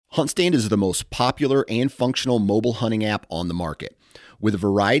HuntStand is the most popular and functional mobile hunting app on the market. With a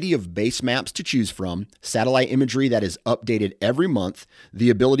variety of base maps to choose from, satellite imagery that is updated every month, the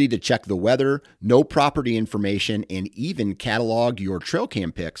ability to check the weather, know property information, and even catalog your trail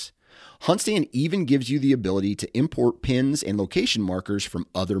cam pics, HuntStand even gives you the ability to import pins and location markers from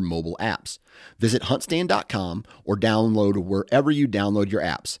other mobile apps. Visit huntstand.com or download wherever you download your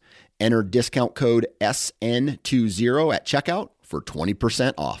apps. Enter discount code SN20 at checkout for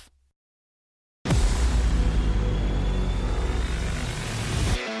 20% off.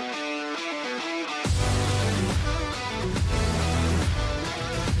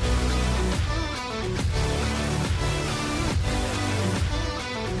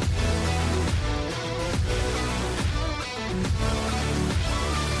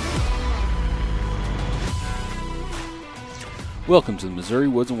 Welcome to the Missouri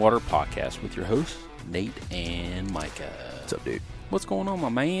Woods and Water Podcast with your hosts, Nate and Micah. What's up, dude? What's going on, my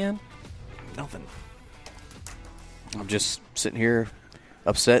man? Nothing. I'm just sitting here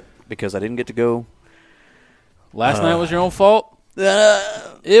upset because I didn't get to go. Last night was your own fault?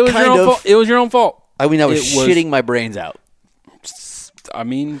 It was your own fault. It was your own fault. I mean, I was shitting my brains out. I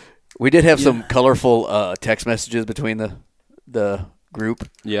mean, we did have some colorful text messages between the group.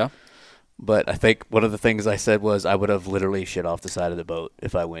 Yeah. But I think one of the things I said was I would have literally shit off the side of the boat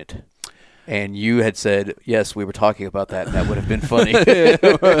if I went. And you had said, yes, we were talking about that, and that would have been funny.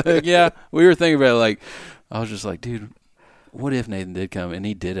 Yeah, we were thinking about it. Like, I was just like, dude, what if Nathan did come and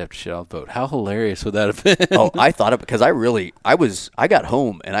he did have to shit off the boat? How hilarious would that have been? Oh, I thought it because I got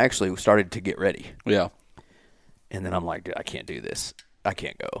home and I actually started to get ready. Yeah. And then I'm like, dude, I can't do this. I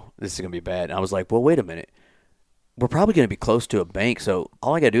can't go. This is going to be bad. And I was like, well, wait a minute. We're probably going to be close to a bank, so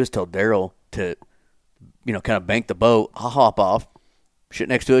all I got to do is tell Daryl to, kind of bank the boat. I'll hop off, shit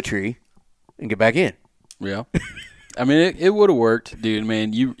next to a tree, and get back in. Yeah. I mean, it would have worked, dude.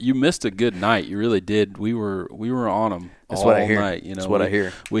 Man, you missed a good night. You really did. We were on them all night. That's what I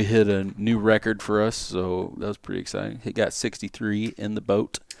hear. We hit a new record for us, so that was pretty exciting. It got 63 in the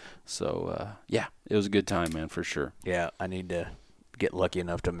boat. So, yeah, it was a good time, man, for sure. Yeah, I need to get lucky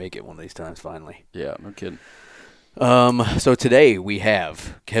enough to make it one of these times finally. Yeah, no kidding. So today we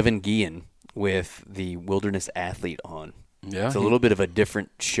have Kevin Guillen with the Wilderness Athlete on. Yeah, it's a little bit of a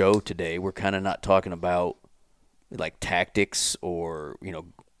different show today. We're kind of not talking about like tactics or,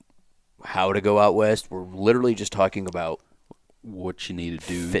 how to go out west. We're literally just talking about what you need to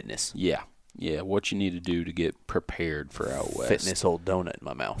do. Fitness. Yeah. Yeah, what you need to do to get prepared for out west. Fitness old donut in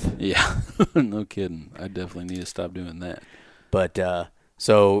my mouth. Yeah, no kidding. I definitely need to stop doing that. But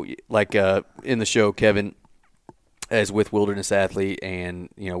so like in the show, Kevin is with Wilderness Athlete, and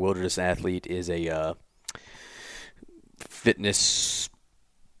Wilderness Athlete is a fitness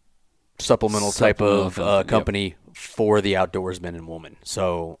supplemental type of company for the outdoorsmen and women.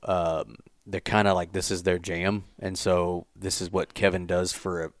 So they're kind of like, this is their jam, and so this is what Kevin does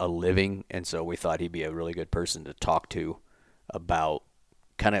for a living, and so we thought he'd be a really good person to talk to about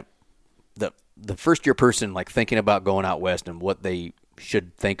kind of the first year person, like thinking about going out west and what they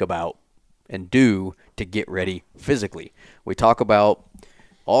should think about and do to get ready physically. We talk about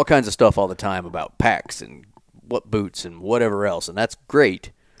all kinds of stuff all the time about packs and what boots and whatever else, and that's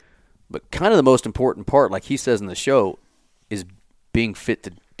great. But kind of the most important part, like he says in the show, is being fit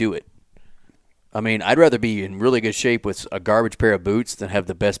to do it. I mean, I'd rather be in really good shape with a garbage pair of boots than have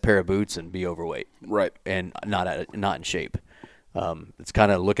the best pair of boots and be overweight. Right. And not in shape. It's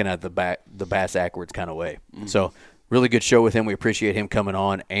kind of looking at the bass backwards kind of way. Mm-hmm. So really good show with him. We appreciate him coming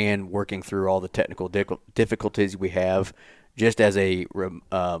on and working through all the technical difficulties we have. Just as a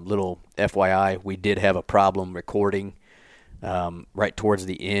little FYI, we did have a problem recording right towards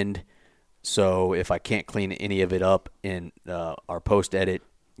the end. So if I can't clean any of it up in our post-edit,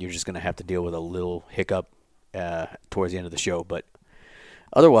 you're just going to have to deal with a little hiccup towards the end of the show. But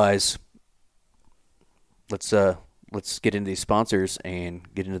otherwise, let's get into these sponsors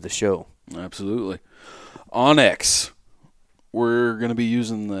and get into the show. Absolutely. Onyx. We're going to be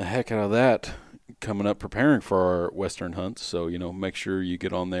using the heck out of that coming up, preparing for our Western hunts. So, make sure you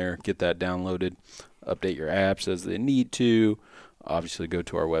get on there, get that downloaded, update your apps as they need to. Obviously, go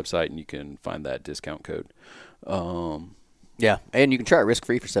to our website and you can find that discount code. Yeah, and you can try it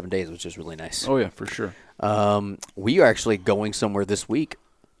risk-free for 7 days, which is really nice. Oh, yeah, for sure. We are actually going somewhere this week.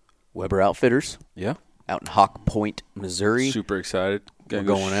 Weber Outfitters. Yeah. Out in Hawk Point, Missouri. Super excited. We're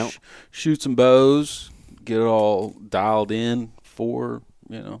going out. Shoot some bows, get it all dialed in for,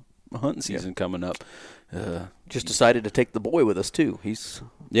 hunting season coming up. Just decided to take the boy with us, too.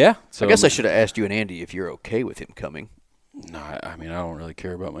 Yeah. So I guess I should have asked you and Andy if you're okay with him coming. No, I mean, I don't really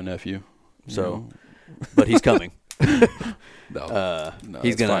care about my nephew. So, but he's coming. No,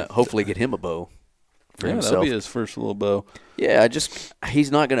 He's that's gonna fine. hopefully get him a bow for himself. That'll be his first little bow. Yeah,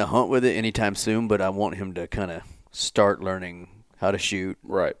 he's not gonna hunt with it anytime soon, but I want him to kind of start learning how to shoot,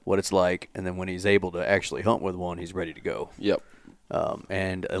 Right. what it's like, and then when he's able to actually hunt with one, he's ready to go. Yep.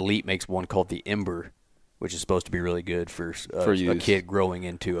 And Elite makes one called the Ember, which is supposed to be really good for a use. kid growing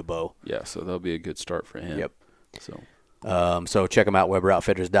into a bow. Yeah, so that'll be a good start for him. Yep. So Check them out,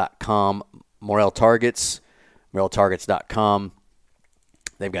 WeberOutfitters.com. Morel Targets, MorelTargets.com.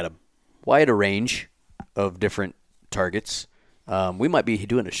 They've got a wider range of different targets. We might be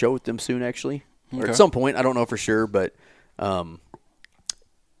doing a show with them soon, actually, or at some point. I don't know for sure, but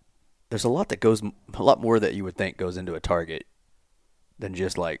there's a lot more that you would think goes into a target than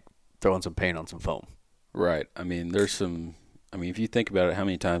just like throwing some paint on some foam. right. I mean, if you think about it, how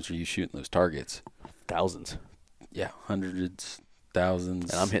many times are you shooting those targets? Thousands. Yeah, hundreds,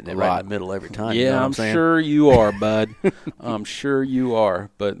 thousands. And I'm hitting it a right lot. in the middle every time. Yeah, you know what I'm saying? sure you are, bud. I'm sure you are.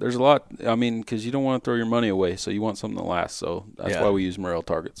 But there's a lot. I mean, because you don't want to throw your money away, so you want something that lasts. So that's why we use Morel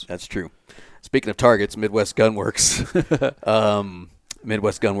targets. That's true. Speaking of targets, Midwest Gunworks,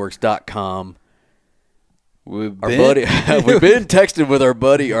 MidwestGunworks.com. We've Buddy, we've been texting with our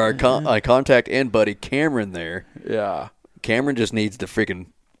buddy, our contact and buddy Cameron there. Yeah. Cameron just needs to freaking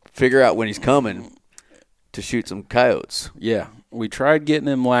figure out when he's coming to shoot some coyotes. Yeah. We tried getting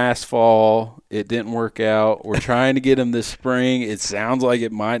him last fall. It didn't work out. We're trying to get him this spring. It sounds like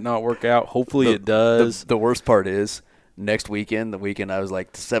it might not work out. Hopefully it does. The worst part is next weekend, the weekend I was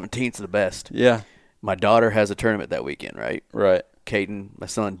like, the 17th is the best. Yeah. My daughter has a tournament that weekend, right? Right. Caden, my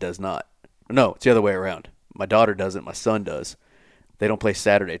son, does not. No, it's the other way around. My daughter doesn't. My son does. They don't play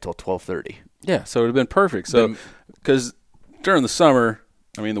Saturday till 12:30. Yeah, so it would have been perfect. So, because during the summer,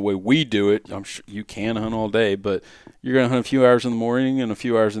 I mean, the way we do it, I'm sure you can hunt all day, but you're going to hunt a few hours in the morning and a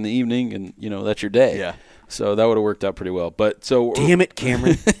few hours in the evening, and, that's your day. Yeah. So that would have worked out pretty well. But so Damn it,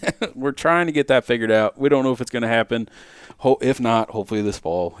 Cameron. we're trying to get that figured out. We don't know if it's going to happen. If not, hopefully this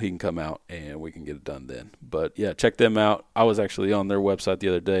fall he can come out and we can get it done then. But, yeah, check them out. I was actually on their website the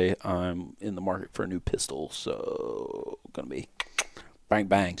other day. I'm in the market for a new pistol, so going to be bang,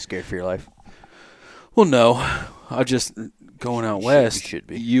 bang. Scared for your life? Well, no. I just going out west. should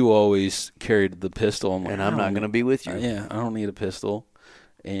be. You always carried the pistol. I'm like, And I'm not going to be with you. Yeah, I don't need a pistol.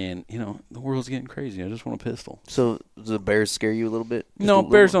 And, the world's getting crazy. I just want a pistol. So the bears scare you a little bit? Just a No,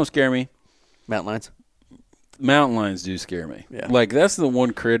 little bears more? don't scare me. Mountain lions? Mountain lions do scare me. Yeah. Like, that's the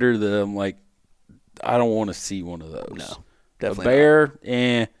one critter that I'm like, I don't want to see one of those. No, definitely A bear,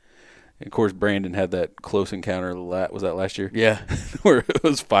 And of course, Brandon had that close encounter. Was that last year? Yeah. Where it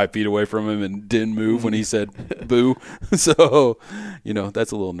was 5 feet away from him and didn't move when he said boo. So,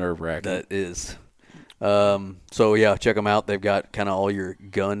 that's a little nerve-wracking. That is. So, yeah, check them out. They've got kind of all your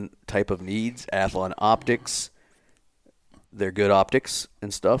gun type of needs. Athlon Optics. They're good optics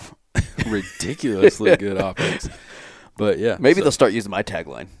and stuff. Ridiculously good optics. But, yeah. Maybe they'll start using my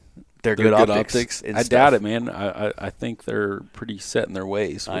tagline. They're good optics. I doubt it, man. I think they're pretty set in their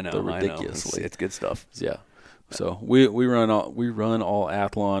ways. With I know. the ridiculously. It's good stuff. Yeah. So we run all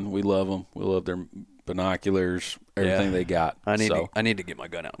Athlon. We love them. We love their binoculars, everything they got. I need to get my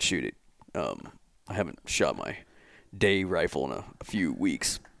gun out and shoot it. I haven't shot my day rifle in a few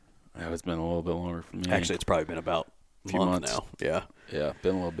weeks. Yeah, it's been a little bit longer for me. Actually, it's probably been about a few month months now. Yeah. Yeah,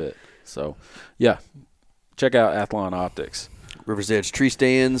 been a little bit. So, yeah, check out Athlon Optics. River's Edge tree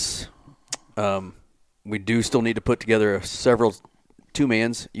stands. We do still need to put together several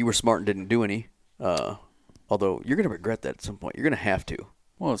two-mans. You were smart and didn't do any. Although you're going to regret that at some point. You're going to have to.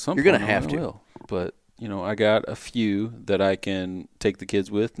 Well, at some You're point gonna have I to. will. But, I got a few that I can take the kids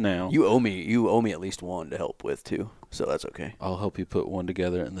with now. You owe me at least one to help with too. So that's okay. I'll help you put one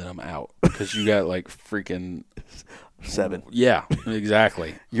together, and then I'm out. Because you got, like, freaking 7. Yeah,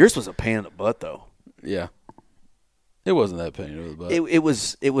 exactly. Yours was a pain in the butt though. Yeah. It wasn't that pain in the butt. It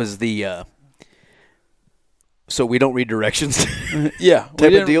was the so we don't read directions. Yeah,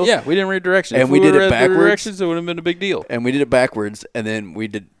 type of deal. Yeah, we didn't read directions. And if we did would've it read the backwards. Directions, it would have been a big deal. And we did it backwards, and then we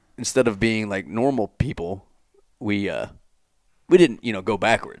did, instead of being like normal people, we didn't go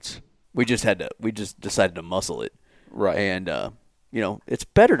backwards. We just decided to muscle it. Right. And it's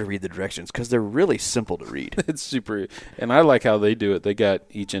better to read the directions because they're really simple to read. It's super, and I like how they do it. They got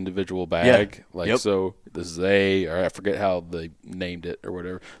each individual bag, So this is A, or I forget how they named it or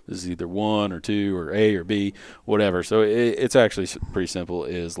whatever. This is either 1 or 2 or A or B, whatever. So it's actually pretty simple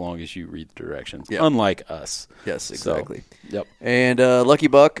as long as you read the directions. Yep. Unlike us. Yes, exactly. So, yep. And Lucky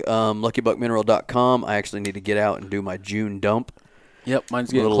Buck, LuckyBuckMineral.com. I actually need to get out and do my June dump. Yep, mine's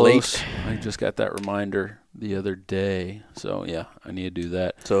A getting little close. late. I just got that reminder the other day. So, yeah, I need to do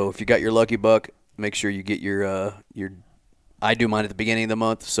that. So if you got your Lucky Buck, make sure you get your. I do mine at the beginning of the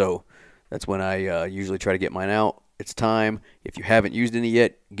month, so that's when I usually try to get mine out. It's time. If you haven't used any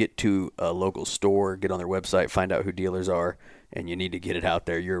yet, get to a local store, get on their website, find out who dealers are, and you need to get it out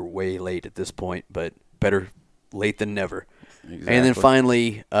there. You're way late at this point, but better late than never. Exactly. And then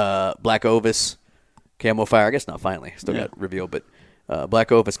finally, Black Ovis Camo Fire. I guess not finally. Still got revealed, but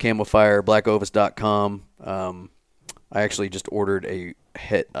Black Ovis Camo Fire, blackovis.com. I actually just ordered a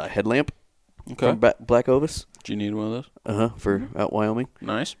headlamp from Black Ovis. Do you need one of those? For out Wyoming.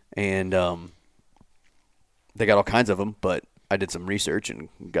 Nice. And they got all kinds of them, but I did some research and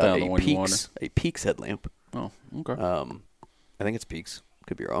got a Peaks headlamp. Oh, okay. I think it's Peaks.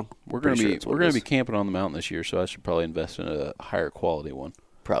 Could be wrong. We're gonna be camping on the mountain this year, so I should probably invest in a higher quality one.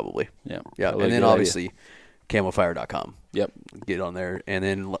 Probably. Yeah. And then obviously camofire.com. Yep. Get on there. And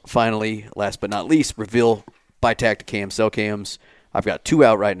then finally, last but not least, Reveal by Tacticam cell cams. I've got 2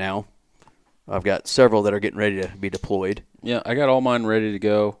 out right now. I've got several that are getting ready to be deployed. Yeah, I got all mine ready to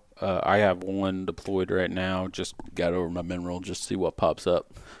go. I have one deployed right now. Just got over my mineral just to see what pops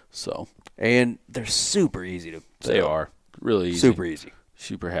up. So. And they're super easy to. They are really easy. Super easy.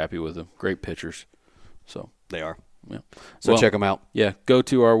 Super happy with them. Great pictures. So they are. Yeah. So check them out. Yeah. Go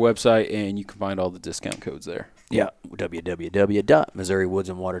to our website and you can find all the discount codes there. Yeah.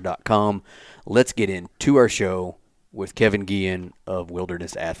 www.missouriwoodsandwater.com. Let's get into our show with Kevin Guillen of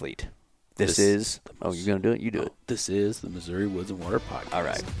Wilderness Athlete. This is. Oh, you're going to do it? You do it. This is the Missouri Woods and Water Podcast. All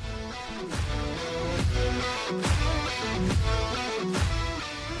right.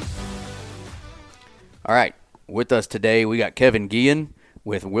 All right. With us today, we got Kevin Guillen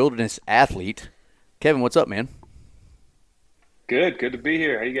with Wilderness Athlete. Kevin, what's up, man? Good to be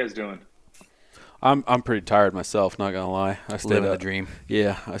here. How you guys doing? I'm pretty tired myself, not gonna lie. I stayed Living up, the dream.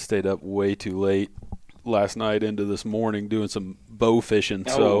 Yeah, I stayed up way too late last night into this morning doing some bow fishing.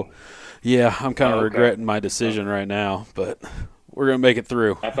 Oh. So, yeah, I'm kind of regretting my decision right now, but we're gonna make it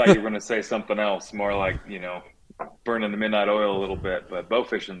through. I thought you were gonna say something else, more like burning the midnight oil a little bit. But bow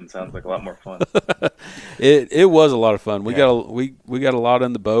fishing sounds like a lot more fun. It was a lot of fun. We got a lot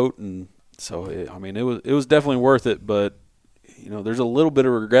in the boat, and so it was definitely worth it. But there's a little bit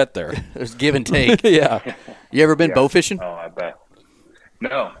of regret there. There's give and take. Yeah. You ever been bow fishing? Oh, I bet.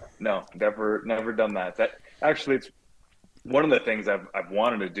 No, never done that. That actually, it's one of the things I've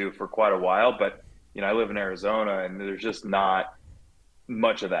wanted to do for quite a while. But I live in Arizona, and there's just not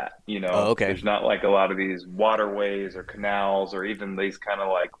much of that. Oh, okay. There's not like a lot of these waterways or canals or even these kind of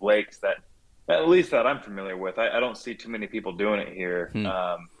like lakes that, at least that I'm familiar with. I don't see too many people doing it here.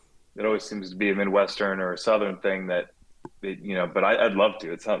 It always seems to be a Midwestern or a Southern thing that. But I'd love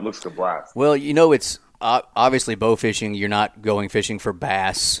to. It looks like a blast. Well, it's obviously bow fishing. You're not going fishing for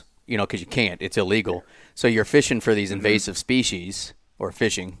bass, because you can't. It's illegal. So you're fishing for these invasive species, or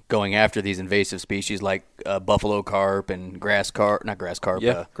going after these invasive species like buffalo carp and grass carp. Grass carp.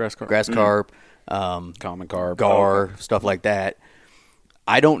 Common carp. Gar, stuff like that.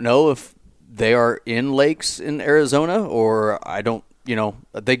 I don't know if they are in lakes in Arizona, or I don't.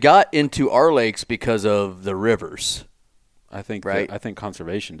 They got into our lakes because of the rivers. I think right. I think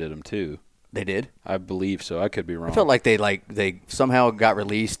conservation did them too. They did? I believe so. I could be wrong. I felt like they somehow got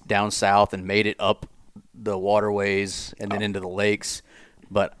released down south and made it up the waterways and then into the lakes,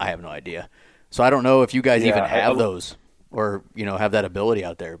 but I have no idea. So I don't know if you guys even have those or have that ability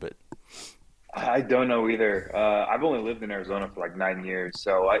out there. But I don't know either. I've only lived in Arizona for like 9 years,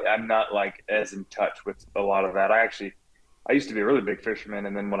 so I'm not like as in touch with a lot of that. I used to be a really big fisherman,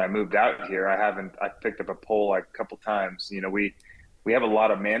 and then when I moved out here, I picked up a pole like a couple times. We have a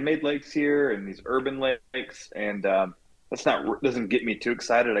lot of man-made lakes here and these urban lakes, and doesn't get me too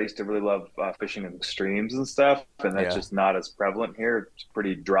excited. I used to really love fishing in streams and stuff, and that's just not as prevalent here. It's a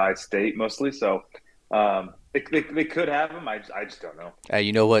pretty dry state mostly, so they could have them. I just don't know.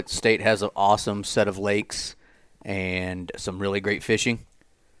 You know what state has an awesome set of lakes and some really great fishing?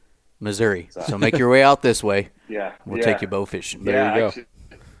 Missouri. So make your way out this way. Yeah, we'll take you bow fishing. There you go.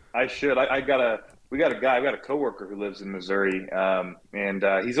 I should. I've got a coworker who lives in Missouri, and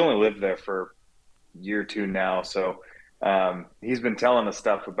he's only lived there for a year or two now. So he's been telling us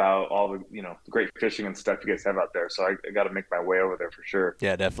stuff about all the great fishing and stuff you guys have out there. So I got to make my way over there for sure.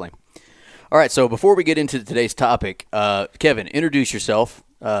 Yeah, definitely. All right. So before we get into today's topic, Kevin, introduce yourself.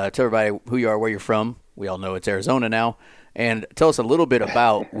 Tell everybody who you are, where you're from. We all know it's Arizona now. And tell us a little bit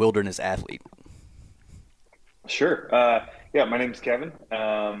about Wilderness Athlete. Sure. My name's Kevin.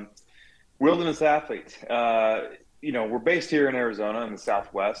 Wilderness Athlete. We're based here in Arizona in the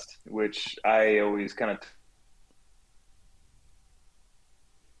Southwest, which I always kind of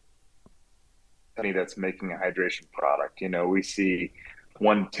company that's making a hydration product. We see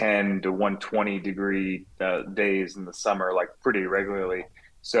 110 to 120 degree days in the summer, like pretty regularly.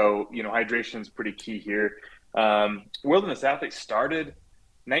 So, hydration is pretty key here. Wilderness Athlete started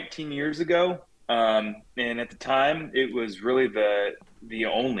 19 years ago. And at the time, it was really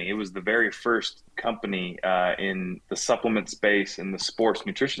it was the very first company in the supplement space and the sports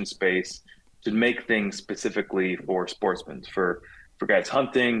nutrition space to make things specifically for sportsmen, for guys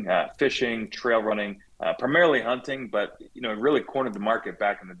hunting, fishing, trail running, primarily hunting, but it really cornered the market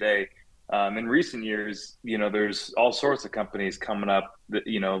back in the day. In recent years, there's all sorts of companies coming up that,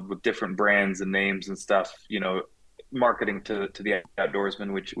 with different brands and names and stuff, marketing to the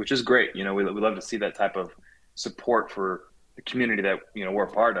outdoorsman, which is great. We love to see that type of support for the community that we're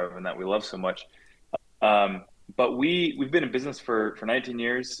a part of and that we love so much. But we've been in business for 19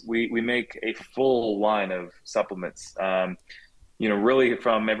 years. We make a full line of supplements. Really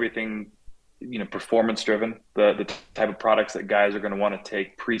from everything performance driven, the type of products that guys are going to want to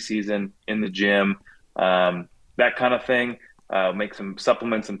take preseason in the gym, that kind of thing. Make some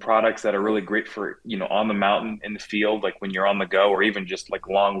supplements and products that are really great for, on the mountain, in the field, like when you're on the go, or even just like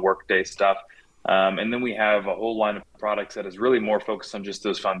long workday stuff. And then we have a whole line of products that is really more focused on just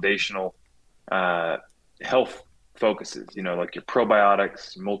those foundational health focuses, like your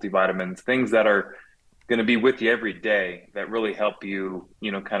probiotics, multivitamins, things that are going to be with you every day that really help you,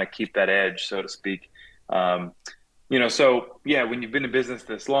 kind of keep that edge, so to speak. So yeah, when you've been in business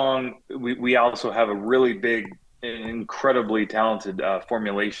this long, we also have a really big, incredibly talented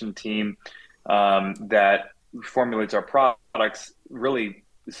formulation team that formulates our products really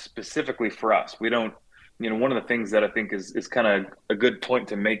specifically for us. We don't, one of the things that I think is kind of a good point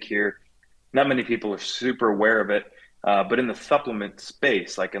to make here, not many people are super aware of it, but in the supplement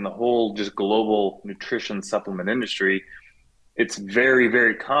space, like in the whole just global nutrition supplement industry, it's very,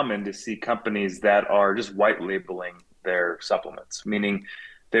 very common to see companies that are just white labeling their supplements, meaning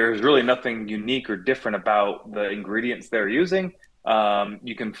there's really nothing unique or different about the ingredients they're using.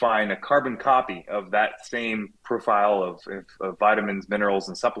 You can find a carbon copy of that same profile of vitamins, minerals,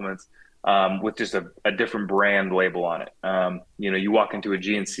 and supplements with just a different brand label on it. You walk into a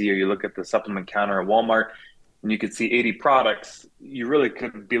GNC or you look at the supplement counter at Walmart and you could see 80 products. You really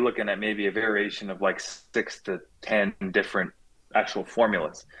could be looking at maybe a variation of like 6 to 10 different actual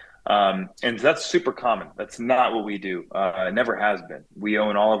formulas. And that's super common. That's not what we do. It never has been. We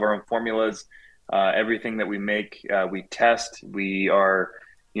own all of our own formulas. Everything that we make, we test. We are,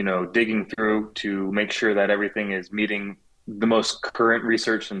 digging through to make sure that everything is meeting the most current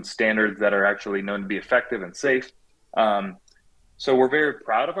research and standards that are actually known to be effective and safe. So we're very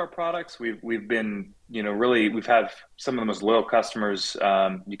proud of our products. We've been, we've had some of the most loyal customers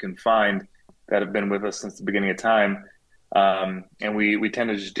you can find that have been with us since the beginning of time. And we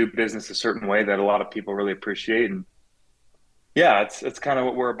tend to just do business a certain way that a lot of people really appreciate. And yeah, it's kind of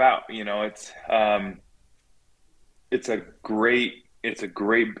what we're about. It's a great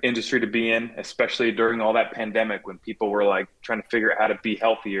industry to be in, especially during all that pandemic when people were like trying to figure out how to be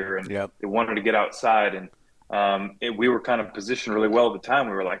healthier and they wanted to get outside. And we were kind of positioned really well at the time.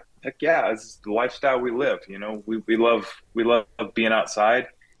 We were like, heck yeah, this is the lifestyle we live. We love being outside.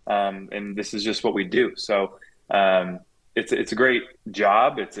 And this is just what we do. So, it's a great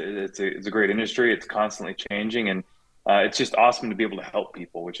job. It's a great industry. It's constantly changing, and it's just awesome to be able to help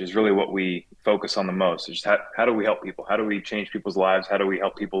people, which is really what we focus on the most. It's just how do we help people? How do we change people's lives? How do we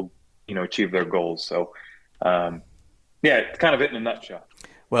help people, achieve their goals? So, yeah, it's kind of it in a nutshell.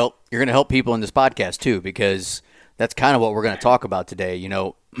 Well, you're going to help people in this podcast too, because that's kind of what we're going to talk about today.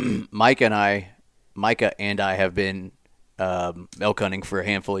 Micah and I have been elk hunting for a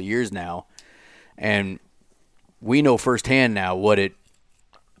handful of years now, and we know firsthand now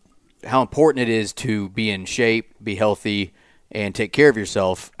how important it is to be in shape, be healthy, and take care of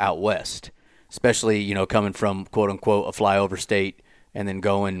yourself out west, especially, coming from quote unquote a flyover state and then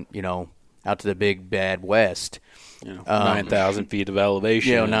going, out to the big bad west. 9,000 feet of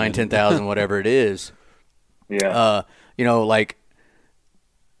elevation. 10,000, whatever it is. Yeah.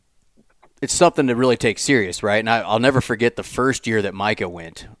 It's something to really take serious, right? And I'll never forget the first year that Micah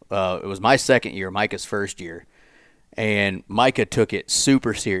went. It was my second year, Micah's first year. And Micah took it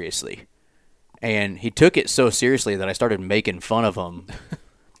super seriously. And he took it so seriously that I started making fun of him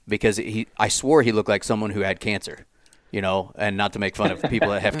because I swore he looked like someone who had cancer, and not to make fun of people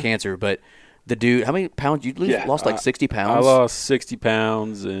that have cancer. But the dude, how many pounds? You lost like 60 pounds? I lost 60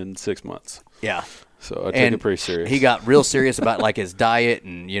 pounds in 6 months. Yeah. So I took it pretty serious. He got real serious about like his diet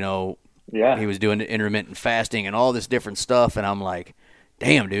and, he was doing intermittent fasting and all this different stuff. And I'm like,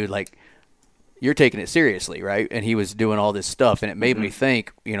 damn, dude, like, you're taking it seriously, right? And he was doing all this stuff, and it made me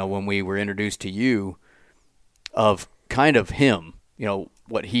think, when we were introduced to you, of kind of him.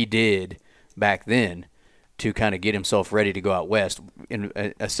 what he did back then to kind of get himself ready to go out west. And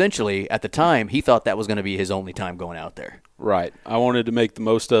essentially, at the time, he thought that was going to be his only time going out there. Right. I wanted to make the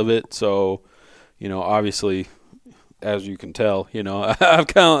most of it. So, obviously, as you can tell, I've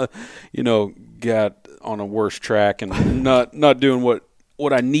kind of, got on a worse track and not doing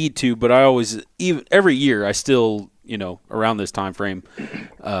what I need to. But I always, even every year, I still, around this time frame,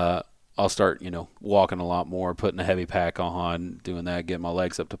 I'll start, walking a lot more, putting a heavy pack on, doing that, getting my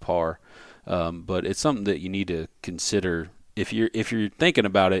legs up to par. But it's something that you need to consider. If you're thinking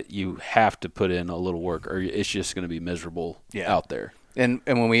about it, you have to put in a little work, or it's just going to be miserable out there. And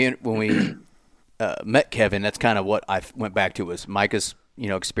when we met Kevin, that's kind of what I went back to, was Micah's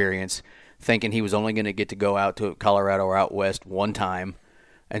experience, thinking he was only going to get to go out to Colorado or out west one time,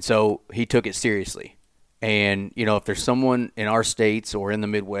 and so he took it seriously. And if there's someone in our states or in the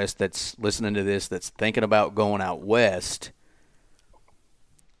Midwest that's listening to this that's thinking about going out west,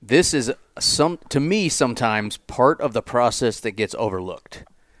 this is to me sometimes part of the process that gets overlooked.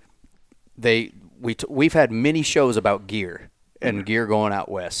 We've had many shows about gear and gear going out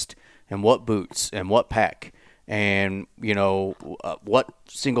west, and what boots and what pack and what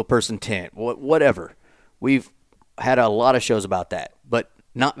single person tent, whatever. We've had a lot of shows about that, but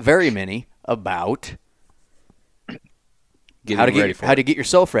not very many about how to get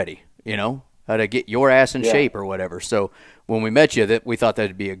yourself ready. How to get your ass in shape or whatever. So when we met you, we thought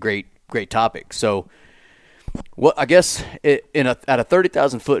that'd be a great topic. So, what I guess at a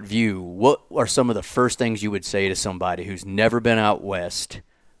 30,000 foot view, what are some of the first things you would say to somebody who's never been out west,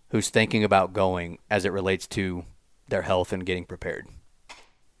 who's thinking about going, as it relates to their health and getting prepared?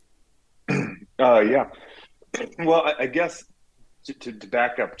 Yeah. Well, I guess to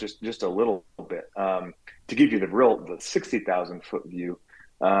back up just a little bit, to give you the 60,000 foot view.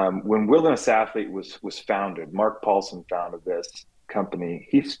 When Wilderness Athlete was founded, Mark Paulson founded this company.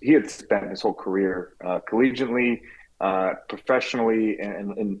 He had spent his whole career collegiately, professionally,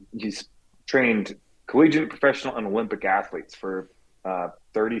 and he's trained collegiate, professional, and Olympic athletes for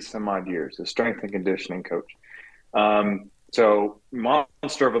 30 some odd years, a strength and conditioning coach. So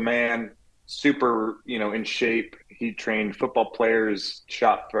monster of a man, super, in shape. He trained football players,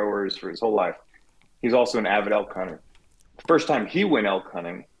 shot throwers for his whole life. He's also an avid elk hunter. The first time he went elk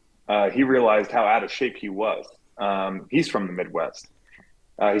hunting, he realized how out of shape he was. He's from the Midwest.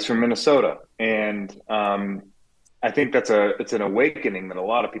 He's from Minnesota. And I think it's an awakening that a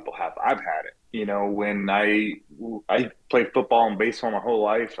lot of people have. I've had it. When I played football and baseball my whole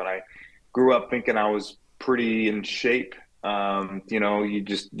life, and I grew up thinking I was pretty in shape. You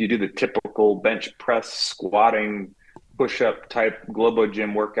do the typical bench press, squatting, push-up type Globo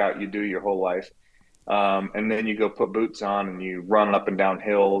Gym workout you do your whole life. And then you go put boots on and you run up and down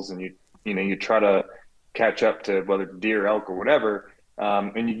hills, and you try to catch up to whether deer, elk, or whatever.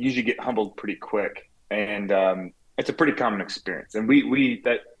 And you usually get humbled pretty quick. And it's a pretty common experience. And we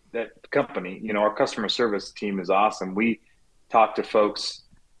that company, our customer service team is awesome. We talk to folks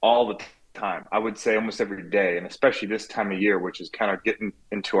all the time. I would say almost every day, and especially this time of year, which is kind of getting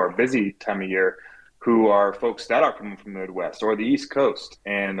into our busy time of year, who are folks that are coming from the Midwest or the East Coast,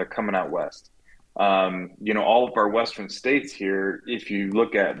 and they're coming out west. All of our Western states here, if you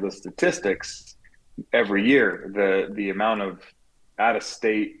look at the statistics every year, the amount of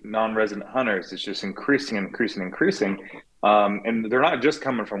out-of-state non-resident hunters is just increasing. And they're not just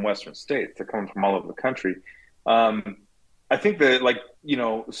coming from Western states; they're coming from all over the country. I think that,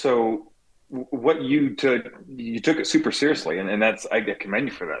 so what you took it super seriously, and that's, I commend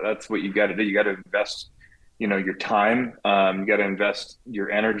you for that. That's what you got to do. You got to invest, your time. You got to invest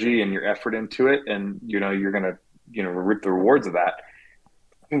your energy and your effort into it, and you're gonna reap the rewards of that.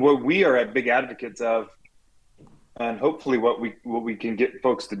 And what we are big advocates of, and hopefully what we can get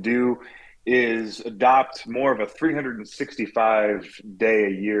folks to do, is adopt more of a 365 day a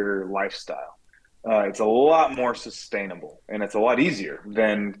year lifestyle. It's a lot more sustainable, and it's a lot easier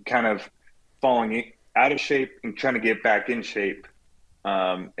than kind of falling out of shape and trying to get back in shape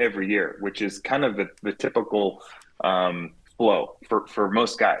every year, which is kind of the typical flow for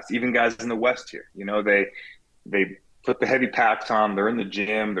most guys, even guys in the West here. They put the heavy packs on, they're in the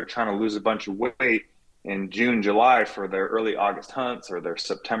gym, they're trying to lose a bunch of weight in June, July for their early August hunts or their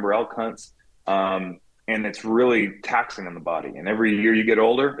September elk hunts. And it's really taxing on the body. And every year you get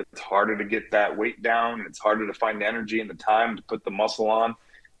older, it's harder to get that weight down. It's harder to find the energy and the time to put the muscle on.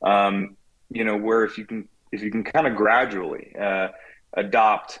 Where if you can kind of gradually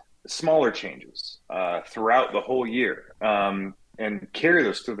adopt smaller changes throughout the whole year and carry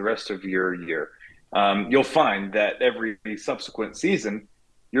those through the rest of your year, you'll find that every subsequent season,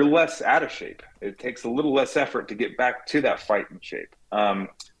 you're less out of shape. It takes a little less effort to get back to that fighting shape. I'm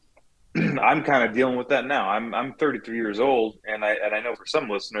kind of dealing with that now. I'm 33 years old, and I know for some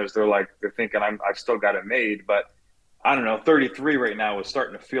listeners they're thinking I've still got it made, but I don't know. 33 right now is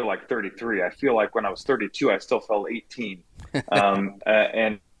starting to feel like 33. I feel like when I was 32, I still felt 18.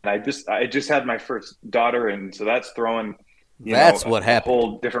 And I just had my first daughter, and so that's throwing what happened. A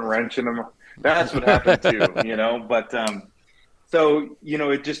whole different wrench in them. That's what happened too, But so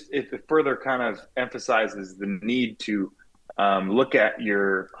it further kind of emphasizes the need to look at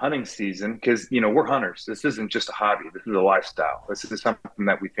your hunting season, because we're hunters. This isn't just a hobby. This is a lifestyle. This is something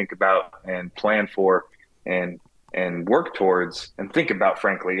that we think about and plan for and work towards and think about,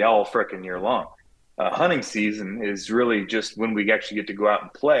 frankly, all frickin' year long. Hunting season is really just when we actually get to go out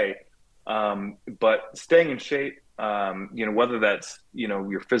and play. But staying in shape, whether that's,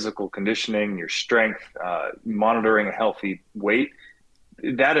 your physical conditioning, your strength, monitoring a healthy weight,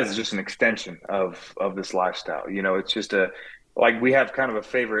 that is just an extension of this lifestyle. It's just we have kind of a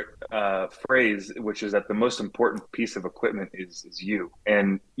favorite phrase, which is that the most important piece of equipment is you.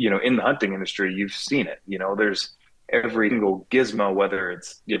 And, in the hunting industry, you've seen it. There's every single gizmo, whether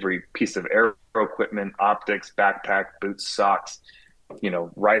it's every piece of arrow equipment, optics, backpack, boots, socks,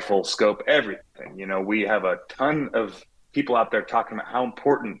 rifle, scope, everything. We have a ton of people out there talking about how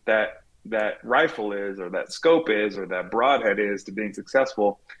important that rifle is, or that scope is, or that broadhead is to being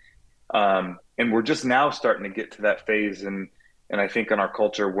successful. And we're just now starting to get to that phase. And I think in our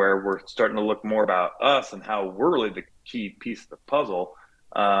culture where we're starting to look more about us and how we're really the key piece of the puzzle.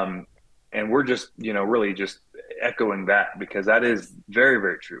 And we're just, really just echoing that, because that is very,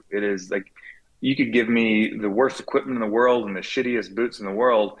 very true. It is like, you could give me the worst equipment in the world and the shittiest boots in the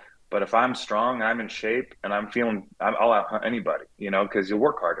world, but if I'm strong, I'm in shape, and I'll out-hunt anybody, because you'll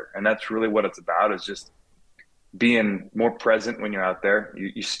work harder. And that's really what it's about, is just being more present when you're out there.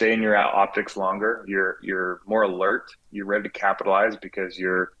 You stay in your optics longer. You're more alert. You're ready to capitalize because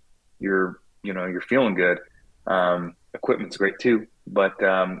you're feeling good. Equipment's great too, but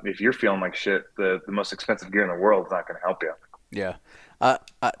if you're feeling like shit, the most expensive gear in the world is not going to help you. Yeah.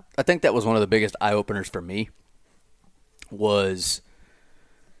 I think that was one of the biggest eye-openers for me was,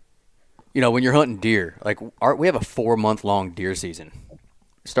 when you're hunting deer, we have a 4-month-long deer season.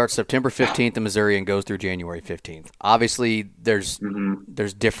 It starts September 15th in Missouri and goes through January 15th. Obviously, there's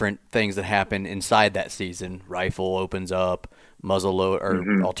different things that happen inside that season. Rifle opens up, muzzle load,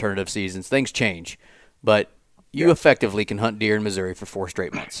 or alternative seasons. Things change. But you effectively can hunt deer in Missouri for 4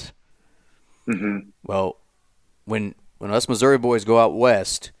 straight months. Well, when us Missouri boys go out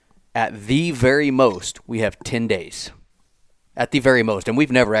west, at the very most, we have 10 days. At the very most. And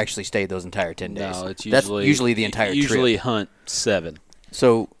we've never actually stayed those entire 10 days. No, it's That's usually the entire trip. Usually hunt 7.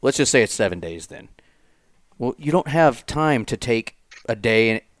 So let's just say it's 7 days then. Well, you don't have time to take a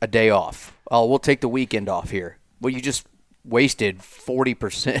day off. Oh, we'll take the weekend off here. Well, you just wasted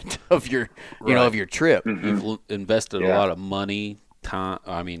 40% of your of your trip. You've invested a lot of money, time.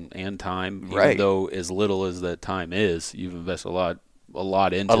 And time. Right. Even though as little as that time is, you've invested a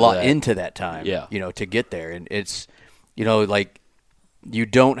lot into that time. Yeah. To get there, and it's you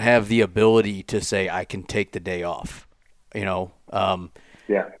don't have the ability to say I can take the day off.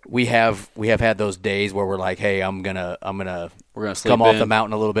 We have had those days where we're like, hey, we're gonna come off the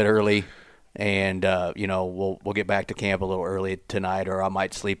mountain a little bit early, and we'll get back to camp a little early tonight, or I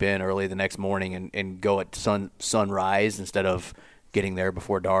might sleep in early the next morning and go at sunrise instead of getting there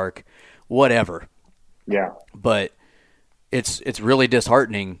before dark, whatever. Yeah. But it's really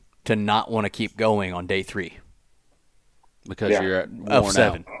disheartening to not want to keep going on day 3 because you're worn of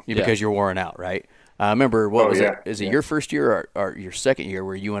 7 out. because you're worn out, right? I remember it? Is it your first year or your second year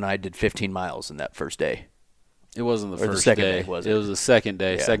where you and I did 15 miles in that first day? It wasn't the first second day. Was it was the second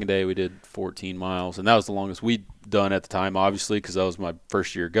day. Yeah. Second day we did 14 miles, and that was the longest we'd done at the time, obviously, because that was my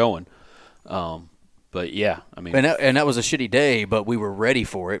first year going. But yeah, and that was a shitty day, but we were ready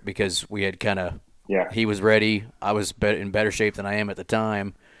for it because we had kind of. Yeah. He was ready. I was in better shape than I am at the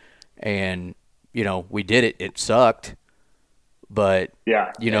time, and we did it. It sucked. But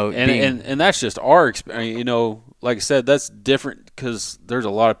and that's just our experience. Like I said, that's different because there's a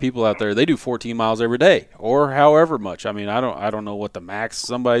lot of people out there. They do 14 miles every day or however much. I don't know what the max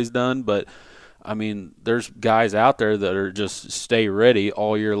somebody's done, but there's guys out there that are just stay ready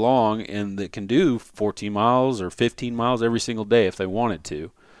all year long and that can do 14 miles or 15 miles every single day if they wanted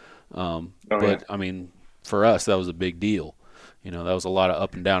to. But for us, that was a big deal. That was a lot of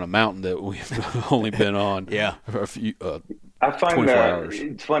up and down a mountain that we've only been on. For a few. I find that hours.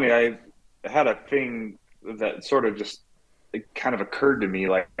 It's funny. I had a thing that sort of just kind of occurred to me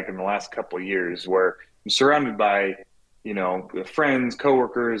like in the last couple of years where I'm surrounded by friends,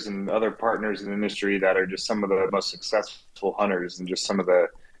 coworkers, and other partners in the industry that are just some of the most successful hunters and just some of the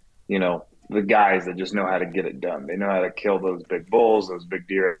guys that just know how to get it done. They know how to kill those big bulls, those big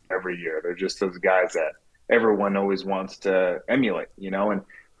deer every year. They're just those guys that everyone always wants to emulate, and,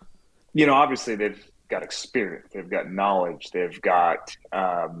 obviously they've got experience, they've got knowledge, they've got,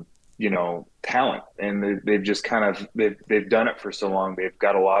 talent, and they've just they've done it for so long. They've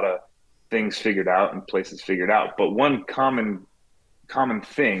got a lot of things figured out and places figured out. But one common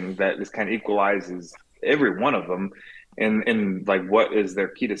thing that just kind of equalizes every one of them and like what is their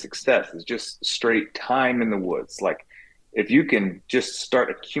key to success is just straight time in the woods. Like if you can just start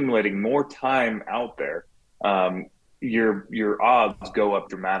accumulating more time out there, your odds go up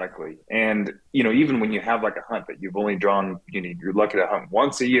dramatically. And even when you have like a hunt that you've only drawn, you're lucky to hunt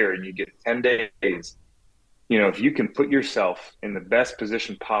once a year and you get 10 days, if you can put yourself in the best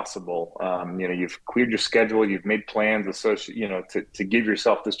position possible, you've cleared your schedule, you've made plans associated, to give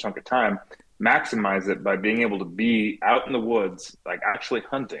yourself this chunk of time, maximize it by being able to be out in the woods, like actually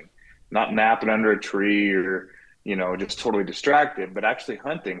hunting, not napping under a tree or, just totally distracted, but actually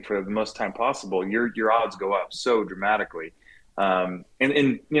hunting for the most time possible. Your odds go up so dramatically. And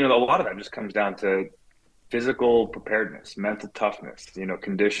a lot of that just comes down to physical preparedness, mental toughness,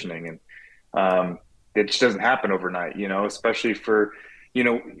 conditioning. And, it just doesn't happen overnight, especially for,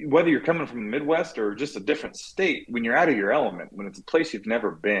 whether you're coming from the Midwest or just a different state, when you're out of your element, when it's a place you've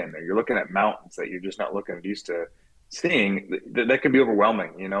never been, or you're looking at mountains that you're just not used to seeing, that can be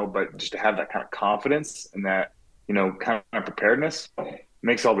overwhelming, but just to have that kind of confidence and that, kind of preparedness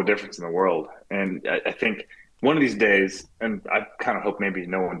makes all the difference in the world. And I think one of these days, and I kind of hope maybe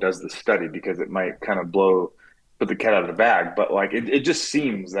no one does this study because it might kind of put the cat out of the bag, but like, it just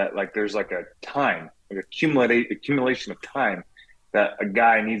seems that like, there's like a time, like accumulation of time that a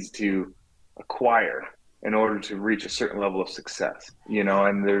guy needs to acquire in order to reach a certain level of success,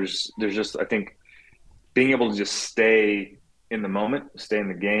 and there's just, I think being able to just stay in the moment, stay in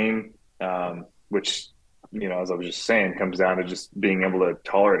the game, which, as I was just saying, comes down to just being able to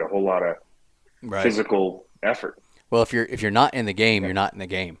tolerate a whole lot of physical effort. Well, if you're not in the game, you're not in the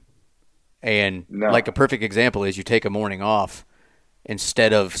game. And like a perfect example is you take a morning off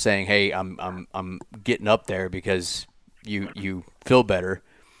instead of saying, "Hey, I'm getting up there because you feel better."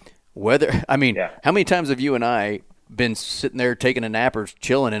 How many times have you and I been sitting there taking a nap or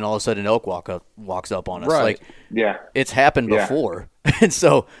chilling, and all of a sudden an elk walks up on us? Right. Like, it's happened before. And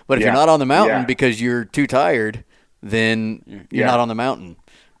so, but if you're not on the mountain because you're too tired, then you're not on the mountain.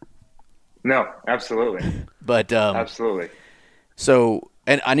 No, absolutely. But absolutely. So.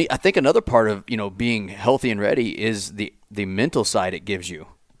 And I think another part of, being healthy and ready is the mental side it gives you.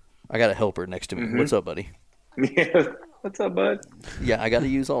 I got a helper next to me. Mm-hmm. What's up, buddy? Yeah. What's up, bud? Yeah, I got to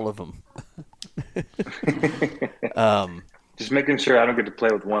use all of them. Just making sure I don't get to play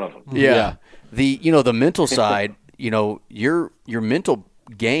with one of them. Yeah. The mental side, your mental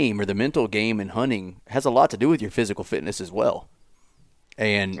game or the mental game in hunting has a lot to do with your physical fitness as well.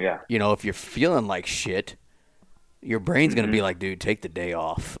 And, if you're feeling like shit, your brain's going to be like, dude, take the day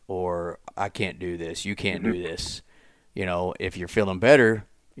off, or I can't do this. You can't do this. If you're feeling better,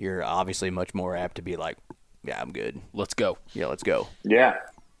 you're obviously much more apt to be like, yeah, I'm good. Let's go. Yeah, let's go. Yeah.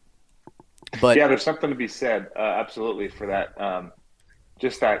 But there's something to be said, absolutely, for that.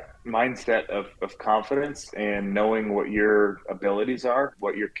 Just that mindset of confidence and knowing what your abilities are,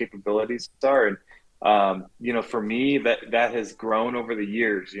 what your capabilities are. And, for me, that has grown over the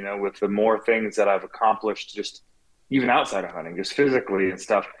years, with the more things that I've accomplished just even outside of hunting, just physically and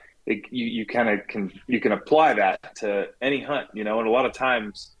stuff. You can apply that to any hunt, and a lot of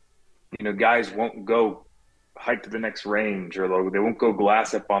times, guys won't go hike to the next range, or they won't go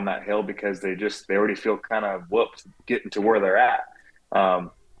glass up on that hill because they already feel kind of whooped getting to where they're at.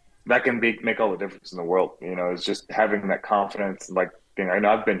 That can make all the difference in the world. It's just having that confidence, like being, I know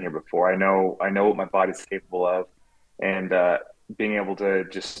I've been here before. I know what my body's capable of, and being able to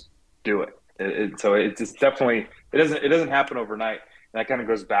just do it. So it's just definitely, it doesn't happen overnight. And that kind of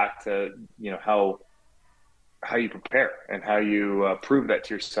goes back to, how you prepare and how you prove that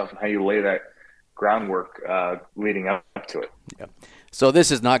to yourself and how you lay that groundwork leading up to it. Yeah. So this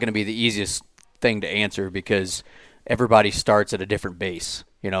is not going to be the easiest thing to answer because everybody starts at a different base.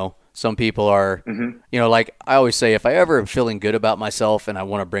 Some people are, like I always say, if I ever am feeling good about myself and I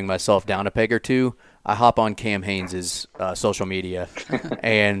want to bring myself down a peg or two, I hop on Cam Haynes' social media,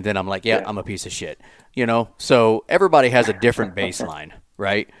 and then I'm like, I'm a piece of shit. So everybody has a different baseline,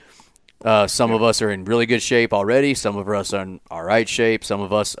 right? Some of us are in really good shape already. Some of us are in all right shape. Some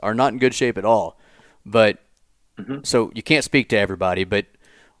of us are not in good shape at all. But so you can't speak to everybody. But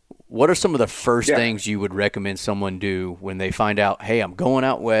What are some of the first things you would recommend someone do when they find out, hey, I'm going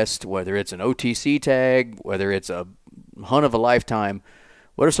out west, whether it's an OTC tag, whether it's a hunt of a lifetime?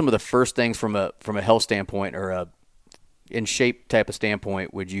 What are some of the first things from a health standpoint or a in shape type of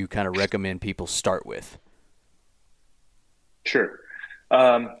standpoint would you kind of recommend people start with? Sure.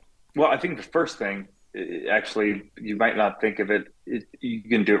 Well, I think the first thing, actually, you might not think of it, you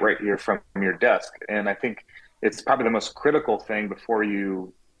can do it right here from your desk. And I think it's probably the most critical thing before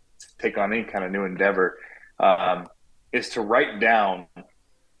you take on any kind of new endeavor, is to write down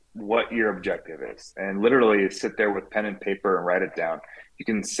what your objective is, and literally sit there with pen and paper and write it down. You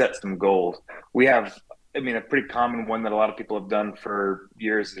can set some goals. We have, a pretty common one that a lot of people have done for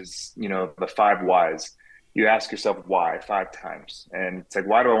years is, the 5 whys. You ask yourself why 5 times. And it's like,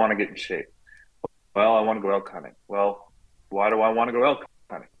 why do I want to get in shape? Well, I want to go elk hunting. Well, why do I want to go elk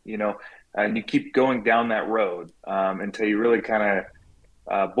hunting? And you keep going down that road until you really kind of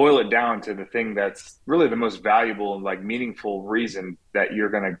boil it down to the thing that's really the most valuable and like meaningful reason that you're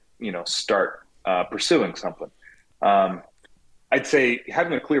going to, start pursuing something. I'd say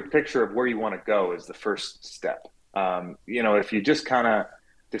having a clear picture of where you want to go is the first step. If you just kind of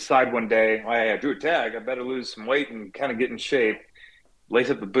decide one day, oh, hey, I drew a tag, I better lose some weight and kind of get in shape, lace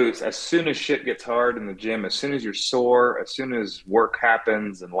up the boots. As soon as shit gets hard in the gym, as soon as you're sore, as soon as work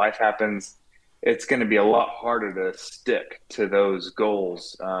happens and life happens, it's going to be a lot harder to stick to those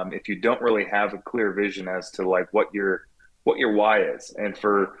goals if you don't really have a clear vision as to like what your why is. And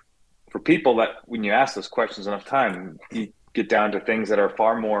for people that when you ask those questions enough time, you get down to things that are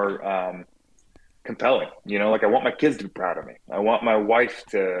far more compelling. Like I want my kids to be proud of me. I want my wife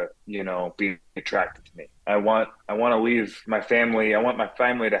to, be attracted to me. I want to leave my family. I want my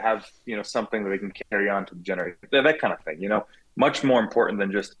family to have, something that they can carry on to the generation. That kind of thing, much more important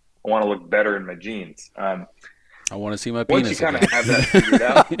than just, I want to look better in my jeans. I want to see my penis. Once you kind of have that figured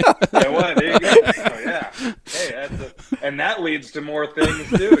out, there you go. Oh, yeah. Hey, and that leads to more things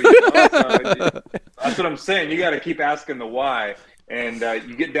too. That's what I'm saying. You got to keep asking the why, and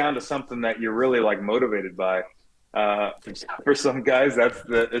you get down to something that you're really like motivated by. For some guys,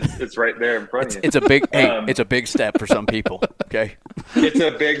 it's right there in front of you. It's a big it's a big step for some people. Okay, it's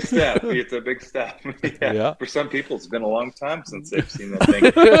a big step. It's a big step. Yeah. For some people, it's been a long time since they've seen that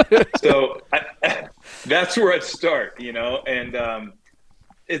thing. So that's where it starts, and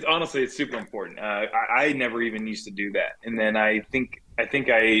it's honestly it's super important. I never even used to do that, and then I think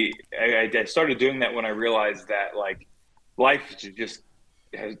I started doing that when I realized that like life just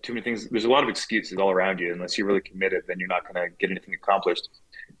has too many things. There's a lot of excuses all around you. Unless you're really committed, then you're not going to get anything accomplished.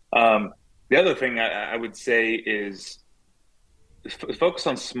 The other thing I would say is focus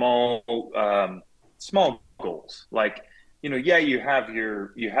on small goals. Like, you have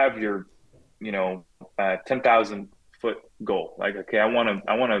your 10,000 foot goal. Like, okay, I want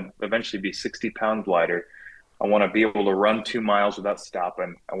to eventually be 60 pounds lighter. I want to be able to run 2 miles without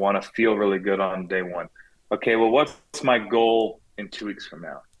stopping. I want to feel really good on day one. Okay, well, what's my goal in 2 weeks from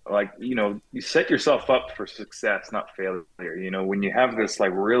now? Like, you set yourself up for success, not failure. When you have this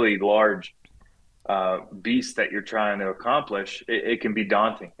like really large beast that you're trying to accomplish, it can be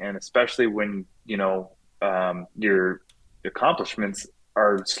daunting. And especially when, your accomplishments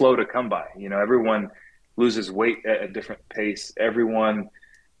are slow to come by. Everyone loses weight at a different pace. Everyone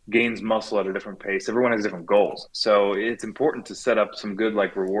gains muscle at a different pace. Everyone has different goals. So it's important to set up some good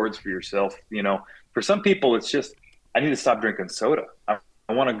like rewards for yourself. For some people, it's just, I need to stop drinking soda. I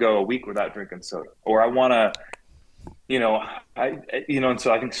want to go a week without drinking soda, or I want to, and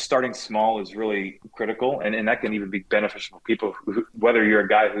so I think starting small is really critical, and that can even be beneficial for people whether you're a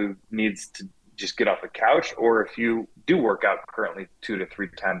guy who needs to just get off the couch, or if you do work out currently 2 to 3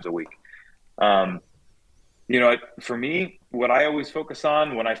 times a week. For me, what I always focus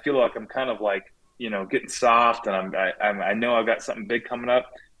on when I feel like I'm kind of like, getting soft and I know I've got something big coming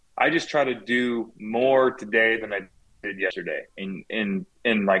up, I just try to do more today than I did yesterday. And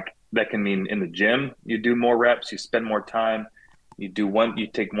like, that can mean in the gym, you do more reps, you spend more time, you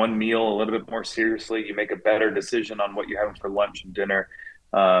take one meal a little bit more seriously, you make a better decision on what you're having for lunch and dinner.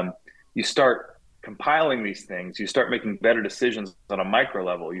 You start compiling these things, you start making better decisions on a micro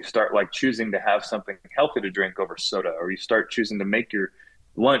level. You start like choosing to have something healthy to drink over soda, or you start choosing to make your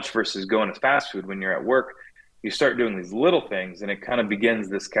lunch versus going to fast food when you're at work. You start doing these little things, and it kind of begins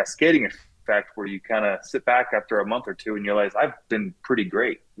this cascading effect where you kind of sit back after a month or two and you realize I've been pretty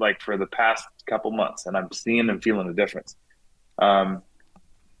great, like for the past couple months, and I'm seeing and feeling the difference.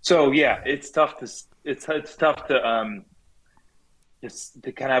 So yeah, it's tough to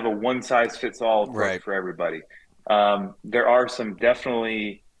kind of have a one size fits all approach for everybody. There are some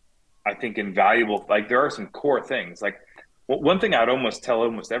definitely, I think, invaluable, like there are some core things. Like one thing I'd almost tell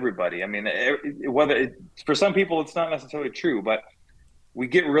almost everybody, I mean, for some people, it's not necessarily true, but we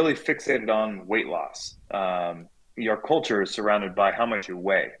get really fixated on weight loss. Our culture is surrounded by how much you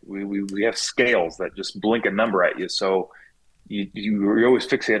weigh. We have scales that just blink a number at you. So you're always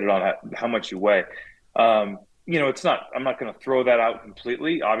fixated on how much you weigh. It's not, I'm not going to throw that out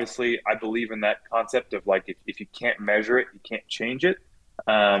completely. Obviously, I believe in that concept of like, if you can't measure it, you can't change it.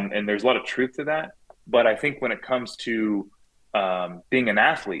 And there's a lot of truth to that. But I think when it comes to being an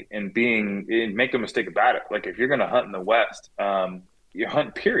athlete and make no mistake about it, like if you're going to hunt in the West, you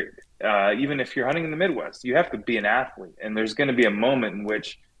hunt, period. Even if you're hunting in the Midwest, you have to be an athlete. And there's going to be a moment in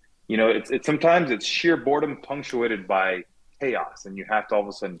which, it's sometimes it's sheer boredom punctuated by chaos, and you have to all of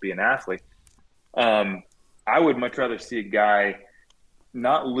a sudden be an athlete. I would much rather see a guy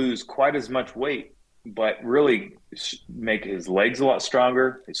not lose quite as much weight, but really make his legs a lot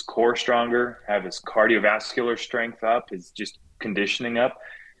stronger, his core stronger, have his cardiovascular strength up, his just conditioning up.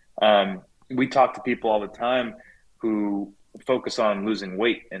 We talk to people all the time who focus on losing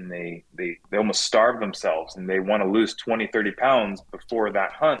weight, and they almost starve themselves, and they want to lose 20, 30 pounds before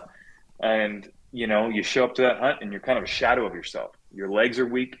that hunt. And, you show up to that hunt and you're kind of a shadow of yourself. Your legs are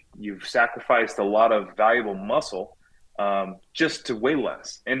weak. You've sacrificed a lot of valuable muscle just to weigh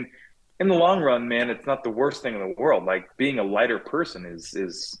less. And in the long run, man, it's not the worst thing in the world. Like being a lighter person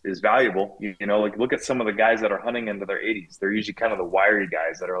is valuable. Like look at some of the guys that are hunting into their 80s. They're usually kind of the wiry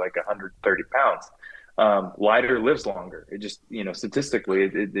guys that are like 130 pounds. Lighter lives longer. It just, statistically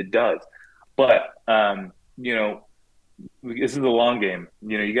it does. But, this is a long game.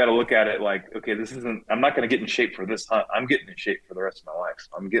 You got to look at it like, okay, I'm not going to get in shape for this hunt. I'm getting in shape for the rest of my life.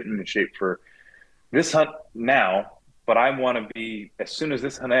 I'm getting in shape for this hunt now, but I want to be, as soon as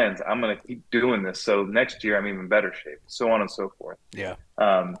this hunt ends, I'm going to keep doing this. So next year I'm even better shape, so on and so forth. Yeah.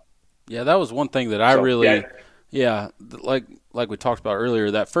 Yeah. That was one thing that I like we talked about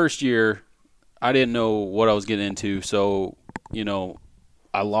earlier, that first year I didn't know what I was getting into. So,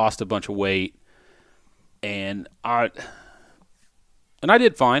 I lost a bunch of weight. And I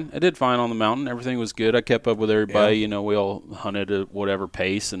did fine. I did fine on the mountain. Everything was good. I kept up with everybody. Yeah. We all hunted at whatever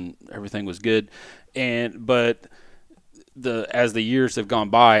pace, and everything was good. But as the years have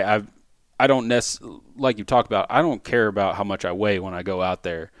gone by, I don't like you talked about. I don't care about how much I weigh when I go out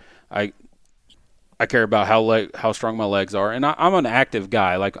there. I care about how strong my legs are, and I'm an active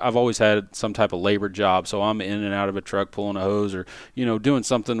guy. Like I've always had some type of labor job, so I'm in and out of a truck pulling a hose or doing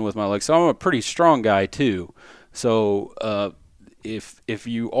something with my legs. So I'm a pretty strong guy too. So if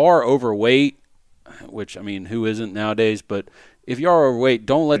you are overweight, which I mean, who isn't nowadays? But if you are overweight,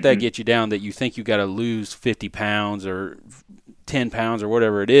 don't let that get you down. That you think you got to lose 50 pounds or 10 pounds or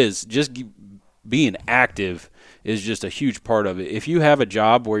whatever it is. Just being active is just a huge part of it. If you have a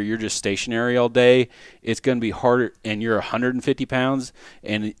job where you're just stationary all day, it's going to be harder, and you're 150 pounds,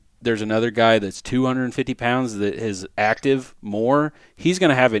 and there's another guy that's 250 pounds that is active more, he's going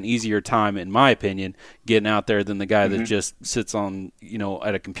to have an easier time, in my opinion, getting out there than the guy that just sits on,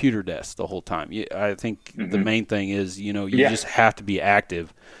 at a computer desk the whole time. I think the main thing is, you just have to be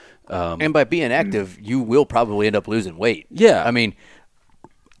active. And by being active, you will probably end up losing weight. Yeah. I mean,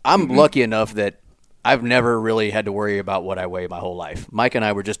 I'm lucky enough that I've never really had to worry about what I weigh my whole life. Mike and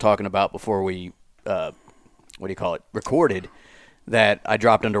I were just talking about before we, recorded, that I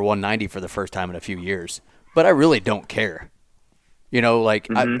dropped under 190 for the first time in a few years. But I really don't care.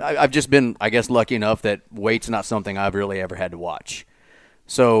 I've just been, I guess, lucky enough that weight's not something I've really ever had to watch.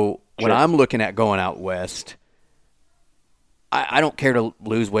 So when I'm looking at going out west, I don't care to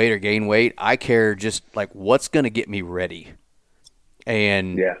lose weight or gain weight. I care just like what's going to get me ready.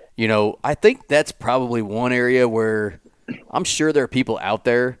 And, I think that's probably one area where I'm sure there are people out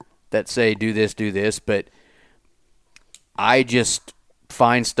there that say, do this, but I just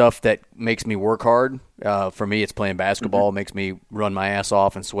find stuff that makes me work hard. For me, it's playing basketball, makes me run my ass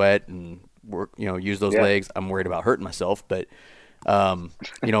off and sweat and work, use those legs. I'm worried about hurting myself, but,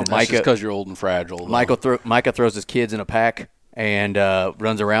 That's just because you're old and fragile. Micah throws his kids in a pack and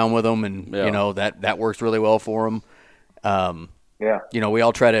runs around with them, and, that works really well for him. We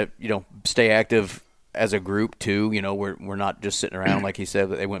all try to, stay active as a group too. We're not just sitting around, like he said,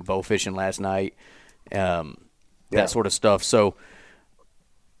 they went bow fishing last night, that sort of stuff. So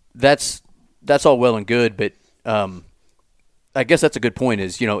that's all well and good, but I guess that's a good point.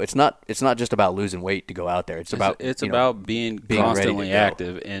 Is it's not just about losing weight to go out there. It's about being constantly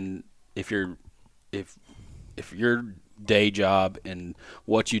active. And if your day job and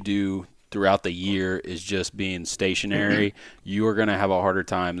what you do throughout the year is just being stationary, you are going to have a harder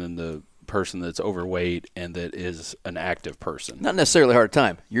time than the person that's overweight and that is an active person. Not necessarily a hard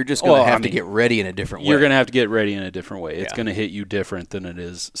time. You're just going to have to get ready in a different way. You're going to have to get ready in a different way. It's going to hit you different than it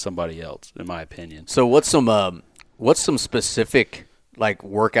is somebody else, in my opinion. So what's some specific like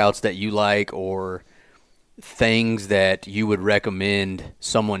workouts that you like, or things that you would recommend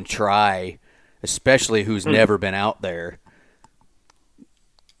someone try, especially who's never been out there,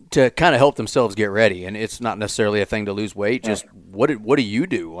 to kind of help themselves get ready? And it's not necessarily a thing to lose weight. Just what do you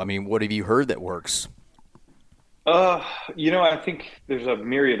do? I mean, what have you heard that works? I think there's a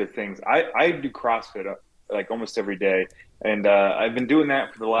myriad of things. I do CrossFit like almost every day, and I've been doing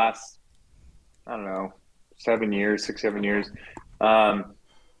that for the last, I don't know, 7 years, 6-7 years.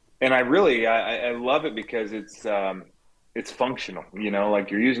 And I love it because it's functional,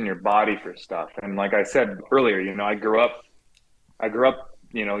 like you're using your body for stuff. And like I said earlier, I grew up,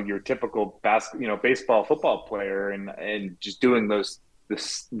 your typical baseball, football player, and just doing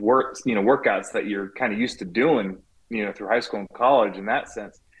workouts that you're kind of used to doing, through high school and college in that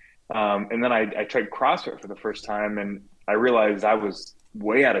sense. And then I tried CrossFit for the first time, and I realized I was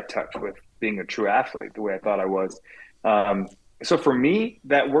way out of touch with being a true athlete the way I thought I was. So for me,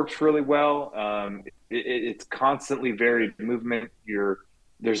 that works really well. It's constantly varied movement.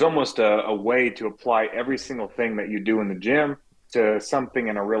 There's almost a way to apply every single thing that you do in the gym to something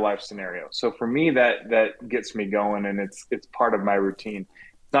in a real life scenario. So for me, that gets me going, and it's part of my routine.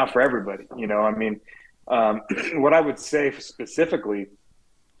 It's not for everybody, what I would say specifically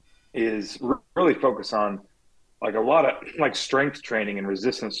is really focus on like a lot of like strength training and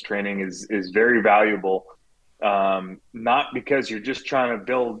resistance training is very valuable. Not because you're just trying to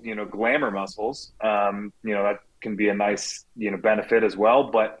build, glamour muscles. That can be a nice, benefit as well,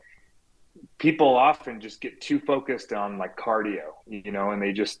 but people often just get too focused on like cardio, and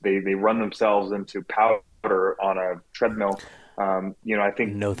they run themselves into powder on a treadmill. I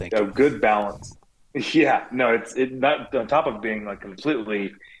think no, thank a you. good balance. Yeah, no, it's not, on top of being like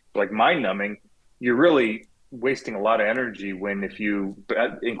completely like mind numbing, you're really wasting a lot of energy if you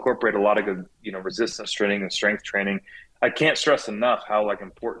incorporate a lot of good, resistance training and strength training. I can't stress enough how like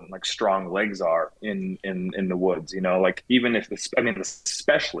important like strong legs are in the woods, like even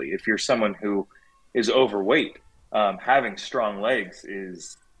especially if you're someone who is overweight, having strong legs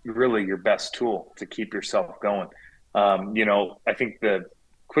is really your best tool to keep yourself going. I think the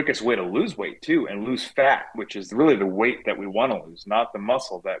quickest way to lose weight too, and lose fat, which is really the weight that we want to lose, not the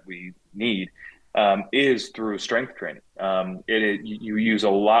muscle that we need, is through strength training. You use a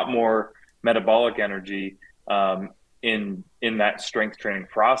lot more metabolic energy in that strength training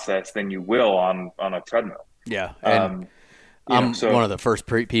process than you will on a treadmill. Yeah, and I'm one of the first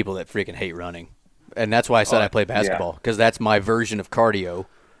people that freaking hate running, and that's why I said I play basketball, because that's my version of cardio.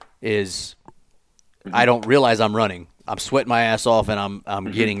 Is I don't realize I'm running. I'm sweating my ass off, and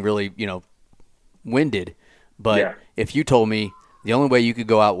I'm getting really winded. But if you told me the only way you could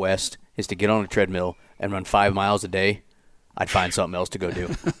go out west is to get on a treadmill and run 5 miles a day, I'd find something else to go do.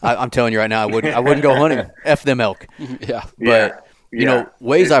 I'm telling you right now, I wouldn't go hunting. F them elk. Yeah. But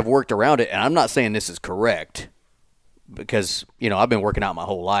ways I've worked around it, and I'm not saying this is correct, because I've been working out my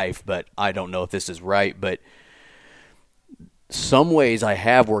whole life, but I don't know if this is right. But some ways I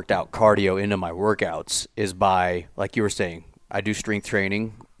have worked out cardio into my workouts is by, like you were saying, I do strength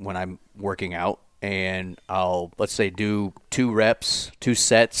training when I'm working out, and I'll, let's say, do 2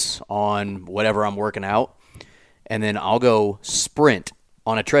 sets on whatever I'm working out, and then I'll go sprint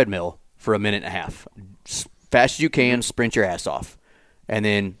on a treadmill for 1.5 minutes. As fast as you can, sprint your ass off, and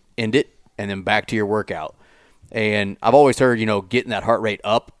then end it, and then back to your workout. And I've always heard, getting that heart rate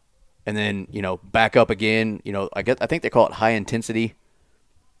up, and then, back up again. I think they call it high intensity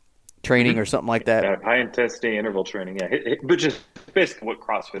training or something like that. High intensity interval training, which is basically what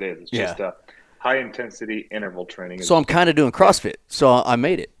CrossFit is. It's just high intensity interval training. So I'm kind of doing CrossFit. So I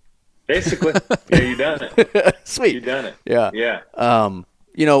made it. Basically, you done it. Sweet, you done it. Yeah.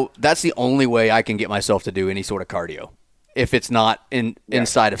 That's the only way I can get myself to do any sort of cardio, if it's not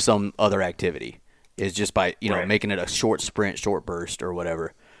inside of some other activity, is just by making it a short sprint, short burst, or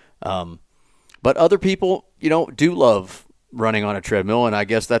whatever. But other people, do love running on a treadmill, and I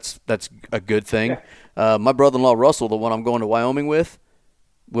guess that's a good thing. Yeah. My brother-in-law Russell, the one I'm going to Wyoming with,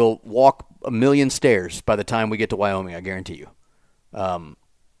 will walk 1 million stairs by the time we get to Wyoming. I guarantee you.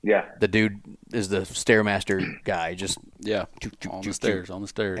 The dude is the Stairmaster guy. Just on the stairs,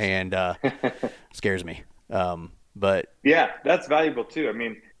 and scares me. But yeah, that's valuable too. I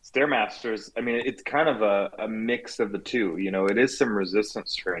mean, Stairmasters, it's kind of a mix of the two. It is some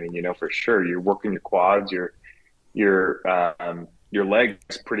resistance training, for sure. You're working your quads, your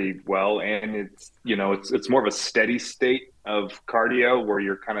legs pretty well, and it's more of a steady state of cardio where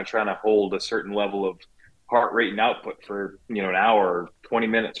you're kind of trying to hold a certain level of heart rate and output for, an hour or 20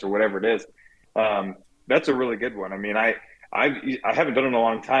 minutes or whatever it is. That's a really good one. I mean, I haven't done it in a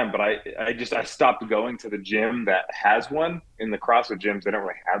long time, but I stopped going to the gym that has one. In the CrossFit gyms, they don't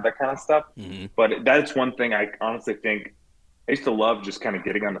really have that kind of stuff. Mm-hmm. But that's one thing I honestly think I used to love, just kind of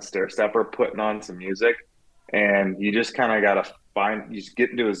getting on the stair stepper, putting on some music, and you just kind of got to you just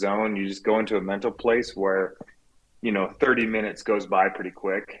get into a zone. You just go into a mental place where, 30 minutes goes by pretty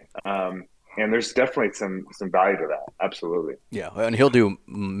quick. And there's definitely some value to that. Absolutely. Yeah. And he'll do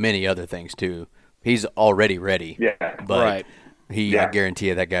many other things too. He's already ready. Yeah. But Right. I guarantee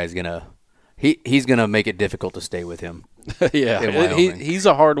you that guy's he's gonna make it difficult to stay with him. Yeah, he's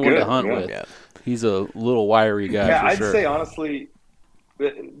a hard one to hunt with. Yeah. He's a little wiry guy. Yeah, for I'd sure. say honestly,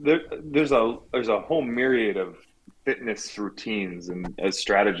 there's a whole myriad of fitness routines and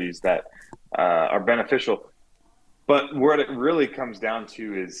strategies that are beneficial. But what it really comes down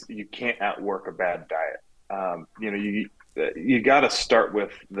to is you can't outwork a bad diet. You got to start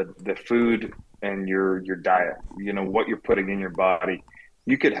with the food and your diet. What you're putting in your body.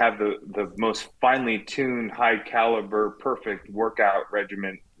 You could have the most finely tuned, high caliber, perfect workout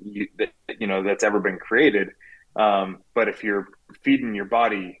regimen that's ever been created. But if you're feeding your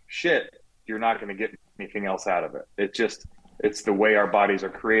body shit, you're not going to get anything else out of it. It's the way our bodies are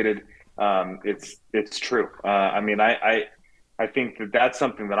created. It's true. I think that's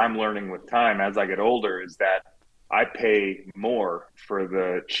something that I'm learning with time as I get older, is that I pay more for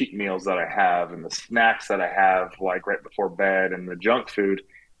the cheat meals that I have and the snacks that I have, like right before bed, and the junk food.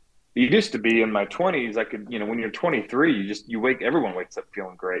 It used to be in my 20s, I could, when you're 23, everyone wakes up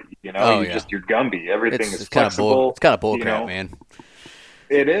feeling great. You're Gumby. Everything is flexible. It's kind of bullcrap, man.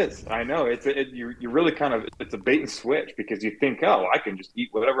 It is. I know. You're really it's a bait and switch, because you think, oh, I can just eat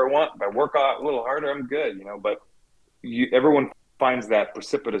whatever I want. If I work out a little harder, I'm good, but everyone finds that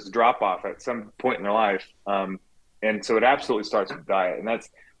precipitous drop off at some point in their life. And so it absolutely starts with diet. And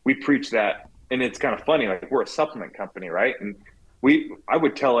we preach that. And it's kind of funny, like, we're a supplement company, right? And I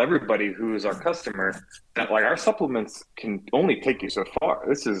would tell everybody who is our customer that, like, our supplements can only take you so far.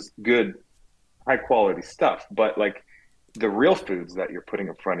 This is good, high quality stuff. But, like, the real foods that you're putting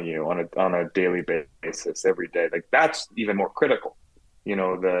in front of you on a daily basis, every day, like, that's even more critical.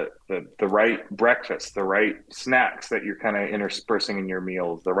 The right breakfast, the right snacks that you're kind of interspersing in your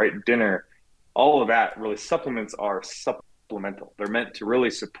meals, the right dinner, all of that. Really, supplements are supplemental. They're meant to really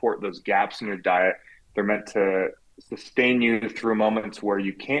support those gaps in your diet. They're meant to sustain you through moments where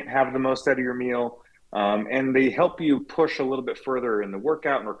you can't have the most out of your meal. And they help you push a little bit further in the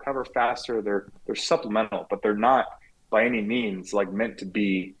workout and recover faster. They're supplemental, but they're not by any means like meant to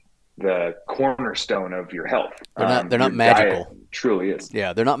be the cornerstone of your health. They're not magical. Truly is.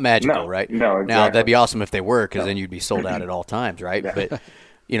 Yeah, they're not magical, right? No, exactly. Now, that'd be awesome if they were, because then you'd be sold out at all times, right? Yeah. But,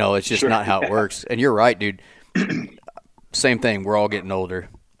 it's just not how it works. And you're right, dude. Same thing. We're all getting older.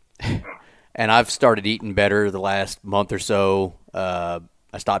 And I've started eating better the last month or so. I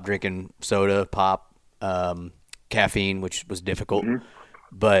stopped drinking soda, pop, caffeine, which was difficult. Mm-hmm.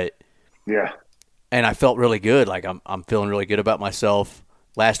 But yeah, and I felt really good. Like, I'm feeling really good about myself.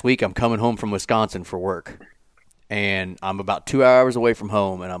 Last week, I'm coming home from Wisconsin for work, and I'm about 2 hours away from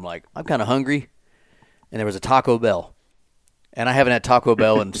home, and I'm like, I'm kind of hungry. And there was a Taco Bell, and I haven't had Taco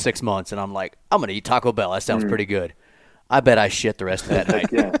Bell in 6 months, and I'm like, I'm going to eat Taco Bell. That sounds pretty good. I bet I shit the rest of that night.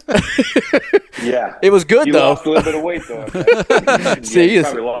 Yeah. It was good, you though. Lost a little bit of weight, though. See, you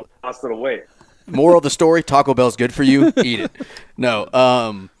probably lost a little weight. Moral of the story: Taco Bell's good for you. Eat it. No.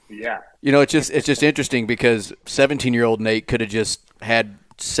 Yeah. It's just interesting, because 17-year-old Nate could have just had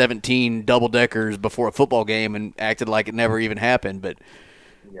 17 double deckers before a football game and acted like it never even happened. But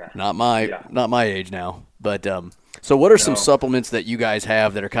not my age now. But so what are some supplements that you guys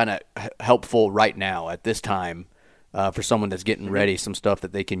have that are kind of helpful right now at this time? For someone that's getting ready, some stuff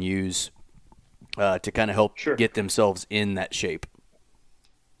that they can use to kind of help get themselves in that shape.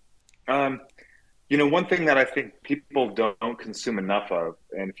 One thing that I think people don't consume enough of,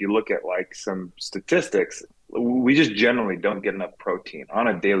 and if you look at like some statistics, we just generally don't get enough protein on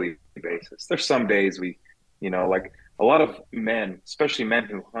a daily basis. There's some days we, like a lot of men, especially men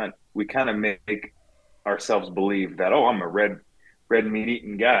who hunt, we kind of make ourselves believe that, oh, I'm a red meat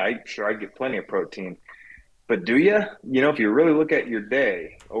eating guy. Sure, I get plenty of protein. But do you? If you really look at your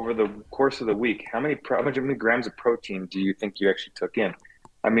day over the course of the week, how many grams of protein do you think you actually took in?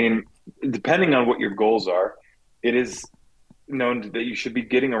 I mean, depending on what your goals are, it is known that you should be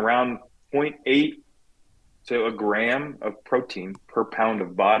getting around 0.8 to a gram of protein per pound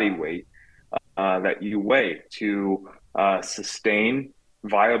of body weight that you weigh to sustain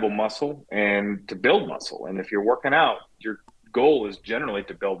viable muscle and to build muscle. And if you're working out, your goal is generally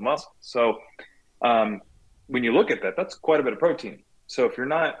to build muscle. So when you look at that, that's quite a bit of protein. So if you're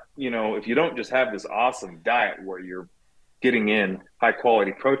not, if you don't just have this awesome diet where you're getting in high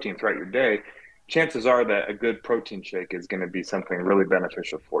quality protein throughout your day, chances are that a good protein shake is going to be something really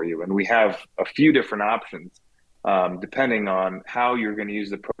beneficial for you. And we have a few different options depending on how you're going to use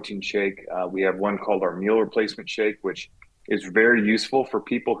the protein shake. We have one called our meal replacement shake, which is very useful for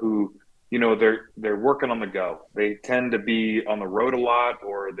people who, they're working on the go. They tend to be on the road a lot,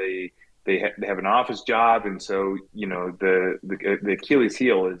 or they have an office job, and so the Achilles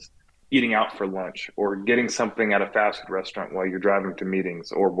heel is eating out for lunch or getting something at a fast food restaurant while you're driving to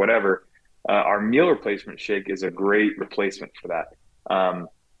meetings or whatever. Our meal replacement shake is a great replacement for that.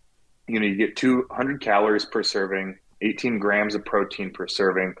 You get 200 calories per serving, 18 grams of protein per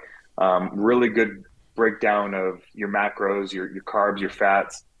serving, really good breakdown of your macros, your carbs, your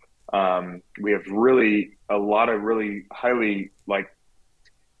fats. We have really a lot of really highly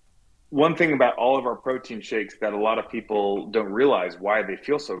one thing about all of our protein shakes that a lot of people don't realize why they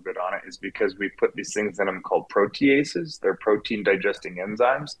feel so good on it is because we put these things in them called proteases. They're protein digesting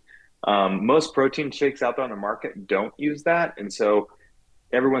enzymes. Most protein shakes out there on the market don't use that. And so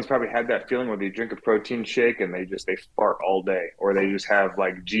everyone's probably had that feeling where they drink a protein shake and they fart all day, or they just have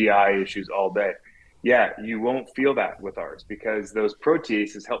like GI issues all day. Yeah, you won't feel that with ours because those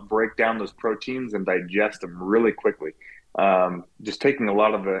proteases help break down those proteins and digest them really quickly. Just taking a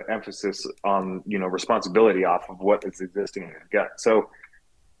lot of the emphasis on, responsibility off of what is existing in your gut. So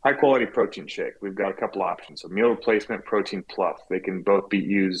high quality protein shake, we've got a couple options. So meal replacement, protein plus, they can both be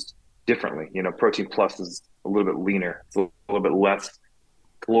used differently. Protein plus is a little bit leaner. It's a little bit less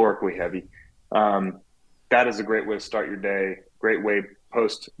calorically heavy. That is a great way to start your day. Great way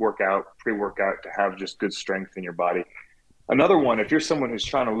post-workout, pre-workout to have just good strength in your body. Another one, if you're someone who's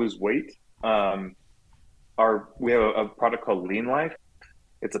trying to lose weight, we have a product called Lean Life.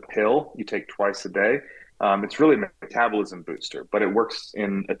 It's a pill you take twice a day. It's really a metabolism booster, but it works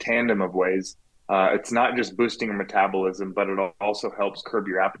in a tandem of ways. It's not just boosting your metabolism, but it also helps curb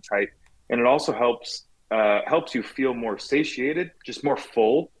your appetite, and it also helps you feel more satiated, just more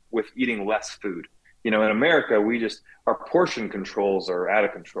full with eating less food. In America, our portion controls are out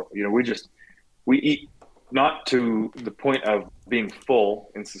of control. We eat not to the point of being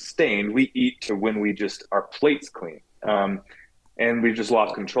full and sustained. We eat to when our plate's clean. And we've just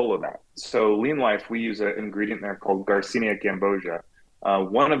lost control of that. So Lean Life, we use an ingredient there called Garcinia cambogia.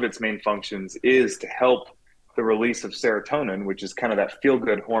 One of its main functions is to help the release of serotonin, which is kind of that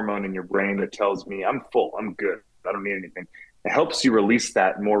feel-good hormone in your brain that tells me I'm full, I'm good, I don't need anything. It helps you release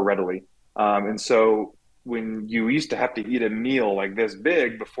that more readily. And so when you used to have to eat a meal like this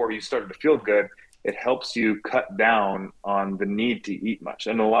big before you started to feel good, it helps you cut down on the need to eat much.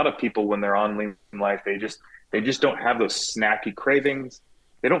 And a lot of people, when they're on Lean Life, they just don't have those snacky cravings.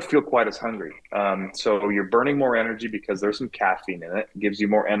 They don't feel quite as hungry. So you're burning more energy because there's some caffeine in it. It gives you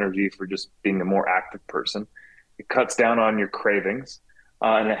more energy for just being a more active person. It cuts down on your cravings,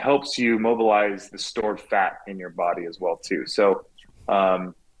 and it helps you mobilize the stored fat in your body as well too. So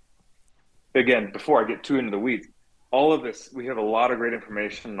again, before I get too into the weeds, all of this, we have a lot of great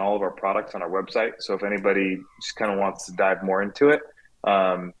information on all of our products on our website. So if anybody just kind of wants to dive more into it,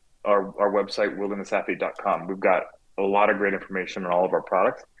 our website, wildernessathlete.com, we've got a lot of great information on all of our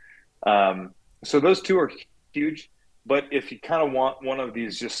products. So those two are huge. But if you kind of want one of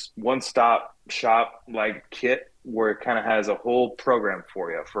these just one-stop shop like kit where it kind of has a whole program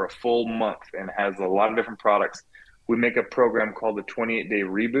for you for a full month and has a lot of different products, we make a program called the 28-Day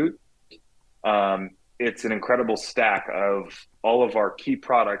Reboot. It's an incredible stack of all of our key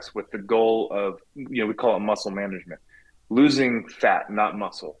products with the goal of, we call it muscle management, losing fat, not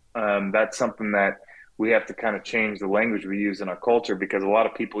muscle. That's something that we have to kind of change the language we use in our culture, because a lot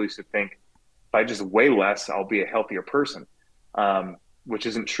of people used to think if I just weigh less, I'll be a healthier person, which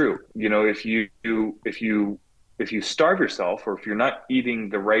isn't true. If you starve yourself, or if you're not eating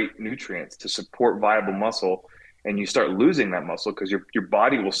the right nutrients to support viable muscle, and you start losing that muscle because your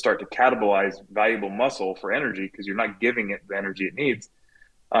body will start to catabolize valuable muscle for energy because you're not giving it the energy it needs,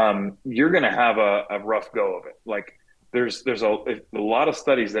 you're going to have a rough go of it. Like there's a lot of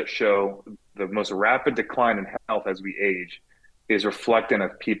studies that show the most rapid decline in health as we age is reflecting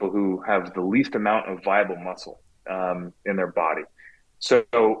of people who have the least amount of viable muscle in their body.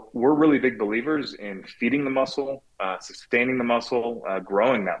 So we're really big believers in feeding the muscle, sustaining the muscle,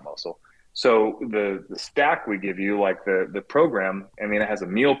 growing that muscle. So the stack we give you, like the program, I mean, it has a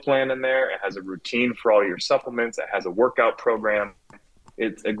meal plan in there. It has a routine for all your supplements. It has a workout program.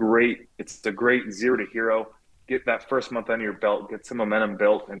 It's a great 0 to hero. get that first month under your belt, get some momentum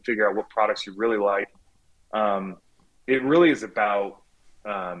built, and figure out what products you really like. It really is about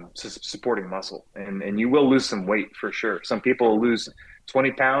supporting muscle, and you will lose some weight for sure. Some people lose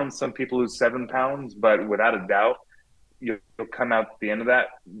 20 pounds, some people lose 7 pounds, but without a doubt, you'll come out at the end of that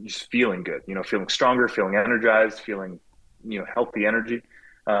just feeling good, feeling stronger, feeling energized, feeling, healthy energy.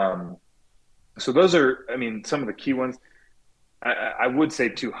 So those are, some of the key ones. I would say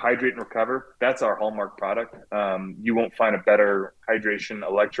to hydrate and recover. That's our hallmark product. You won't find a better hydration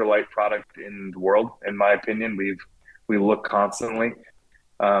electrolyte product in the world, in my opinion. We look constantly.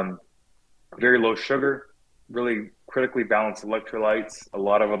 Very low sugar, really critically balanced electrolytes, a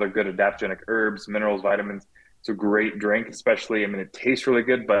lot of other good adaptogenic herbs, minerals, vitamins. It's a great drink, especially, it tastes really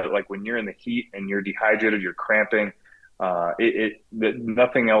good, but like when you're in the heat and you're dehydrated, you're cramping,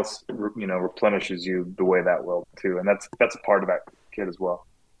 nothing else, replenishes you the way that will too. And that's a part of that kit as well.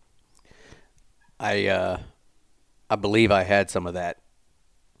 I believe I had some of that.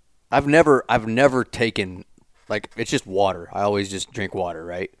 I've never taken, like, it's just water. I always just drink water,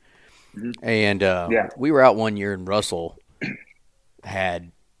 right? Mm-hmm. And we were out one year and Russell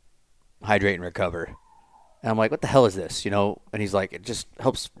had Hydrate and Recover. And I'm like, what the hell is this? And he's like, it just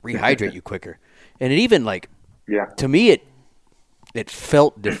helps rehydrate you quicker. And it even, like, to me, it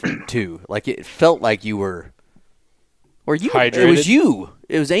felt different too. Like, it felt like you were, or you, hydrated.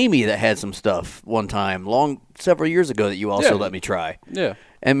 It was Amy that had some stuff one time, several years ago, that you also let me try. Yeah.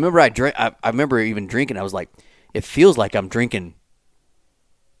 And remember, I remember even drinking. I was like, it feels like I'm drinking.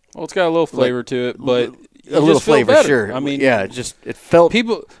 Well, it's got a little flavor to it, but a little flavor, better. Sure. It felt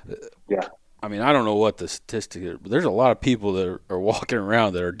people. I don't know what the statistic is, but there's a lot of people that are walking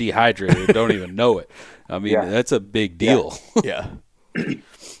around that are dehydrated and don't even know it. That's a big deal. Yeah.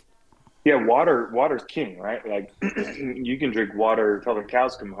 Yeah, water's king, right? Like, you can drink water till the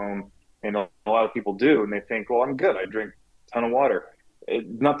cows come home, and a lot of people do, and they think, well, I'm good. I drink a ton of water.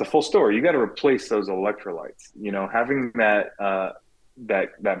 Not the full story. You got to replace those electrolytes. Having that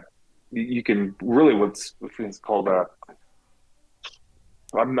you can really, what's called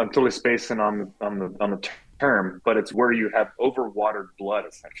I'm totally spacing on the term, but it's where you have overwatered blood.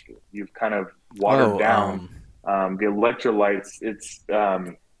 Essentially, you've kind of watered down the electrolytes. It's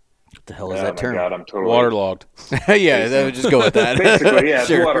what the hell is that term? God, I'm totally waterlogged. Yeah, that would just go with that. Basically, yeah,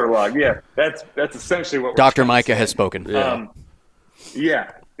 sure. It's waterlogged. Yeah, that's essentially what Dr. Micah has spoken. So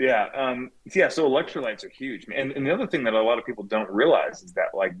electrolytes are huge, and the other thing that a lot of people don't realize is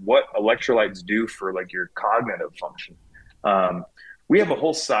that, like, what electrolytes do for, like, your cognitive function. We have a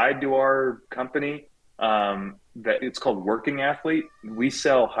whole side to our company that it's called Working Athlete. We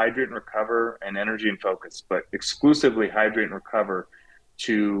sell Hydrate and Recover and Energy and Focus, but exclusively Hydrate and Recover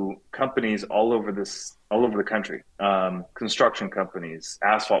to companies all over the country. Construction companies,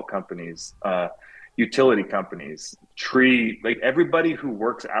 asphalt companies, utility companies, like everybody who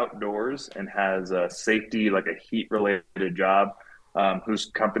works outdoors and has a safety, like a heat related job, whose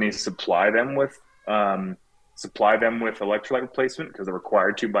companies supply them with electrolyte replacement because they're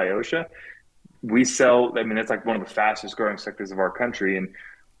required to by OSHA. We sell, it's like one of the fastest growing sectors of our country. And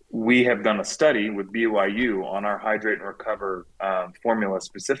we have done a study with BYU on our Hydrate and Recover formula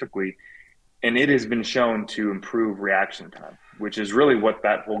specifically. And it has been shown to improve reaction time, which is really what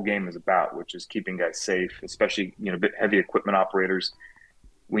that whole game is about, which is keeping guys safe, especially, heavy equipment operators.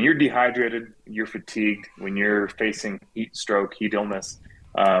 When you're dehydrated, you're fatigued. When you're facing heat stroke, heat illness,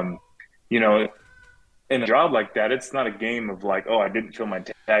 in a job like that, it's not a game of like, oh, I didn't fill my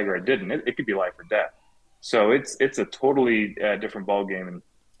tag or I didn't. It could be life or death. So it's a totally different ball game. And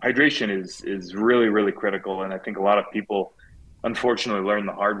hydration is really, really critical. And I think a lot of people, unfortunately, learn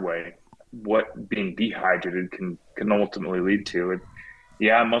the hard way what being dehydrated can ultimately lead to.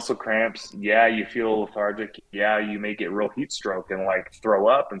 Muscle cramps. Yeah, you feel lethargic. Yeah, you may get real heat stroke and like throw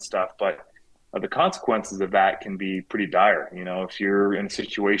up and stuff. But the consequences of that can be pretty dire. If you're in a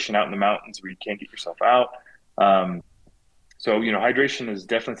situation out in the mountains where you can't get yourself out. So hydration is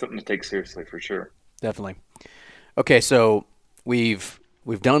definitely something to take seriously for sure. Definitely. Okay, so we've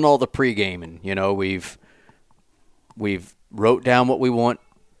done all the pregame, and we've wrote down what we want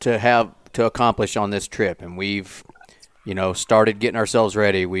to have to accomplish on this trip, and we've started getting ourselves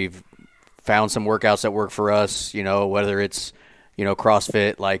ready. We've found some workouts that work for us, whether it's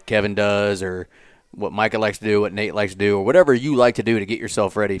CrossFit like Kevin does, or what Micah likes to do, what Nate likes to do, or whatever you like to do to get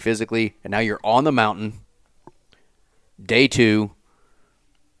yourself ready physically. And now you're on the mountain. Day 2.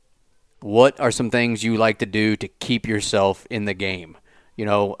 What are some things you like to do to keep yourself in the game?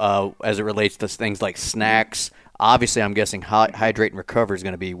 As it relates to things like snacks. Obviously, I'm guessing Hydrate and Recover is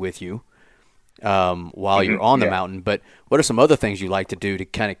going to be with you. while you're on the Yeah. mountain. But what are some other things you like to do to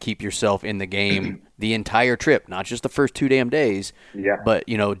kind of keep yourself in the game the entire trip, not just the first 2 damn days, Yeah. but,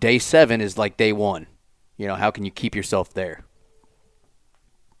 day 7 is like day 1. How can you keep yourself there?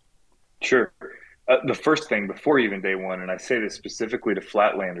 Sure. The first thing before even day one, and I say this specifically to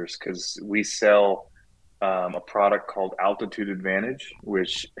flatlanders because we sell a product called Altitude Advantage,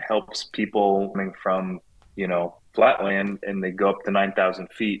 which helps people coming from, flatland and they go up to 9,000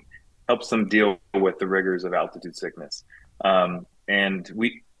 feet, helps them deal with the rigors of altitude sickness. And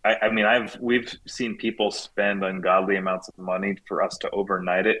we've seen people spend ungodly amounts of money for us to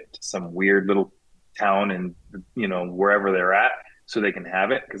overnight it to some weird little town and, wherever they're at so they can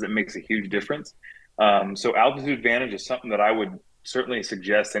have it because it makes a huge difference. So Altitude Advantage is something that I would certainly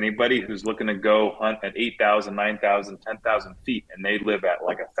suggest anybody who's looking to go hunt at 8,000, 9,000, 10,000 feet, and they live at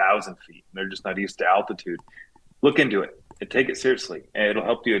like 1,000 feet. And they're just not used to altitude. Look into it and take it seriously, and it'll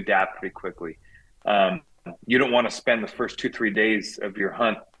help you adapt pretty quickly. You don't want to spend the first 2-3 days of your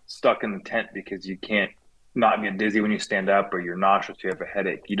hunt stuck in the tent because you can't not get dizzy when you stand up or you're nauseous, you have a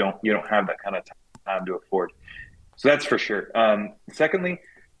headache. You don't have that kind of time to afford. So that's for sure. Secondly,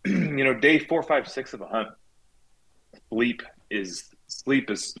 day 4, 5, 6 of a hunt, sleep is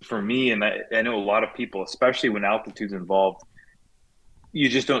for me, and I know a lot of people, especially when altitude's involved, you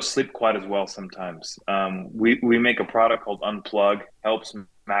just don't sleep quite as well sometimes. We make a product called Unplug, helps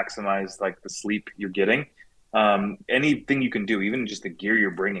maximize like the sleep you're getting. Anything you can do, even just the gear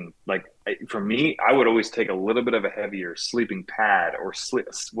you're bringing. Like for me, I would always take a little bit of a heavier sleeping pad or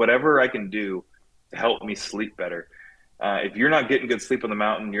whatever I can do to help me sleep better. If you're not getting good sleep on the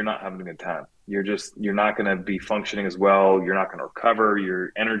mountain, you're not having a good time. You're not going to be functioning as well. You're not going to recover.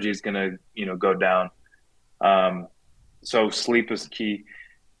 Your energy is going to, go down. So sleep is key.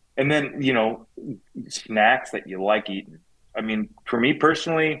 And then, snacks that you like eating. I mean, for me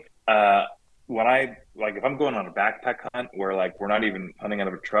personally, if I'm going on a backpack hunt where like we're not even hunting out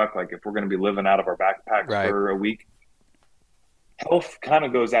of a truck, like if we're going to be living out of our backpacks Right. for a week, health kind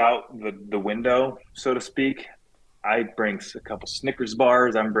of goes out the window, so to speak. I bring a couple Snickers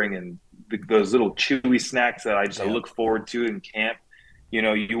bars. I'm bringing those little chewy snacks that I look forward to in camp.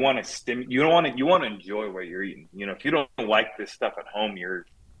 You want to enjoy what you're eating. If you don't like this stuff at home, you're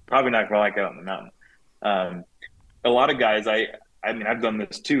probably not going to like it on the mountain. A lot of guys, I've done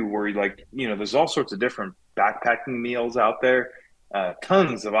this too, where there's all sorts of different backpacking meals out there,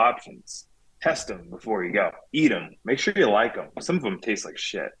 tons of options. Test them before you go. Eat them. Make sure you like them. Some of them taste like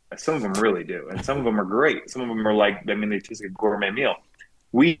shit. Some of them really do. And some of them are great. Some of them are they taste like a gourmet meal.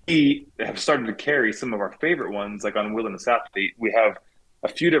 We have started to carry some of our favorite ones, like on Wilderness Athlete. We have a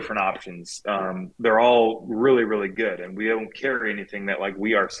few different options. They're all really, really good. And we don't carry anything that like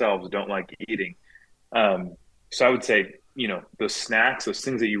we ourselves don't like eating. So I would say, those snacks, those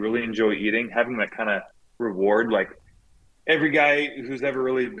things that you really enjoy eating, having that kind of reward, like every guy who's ever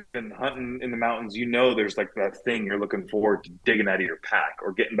really been hunting in the mountains, there's like that thing you're looking forward to digging out of your pack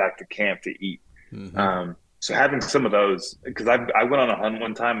or getting back to camp to eat. Mm-hmm. So having some of those, because I went on a hunt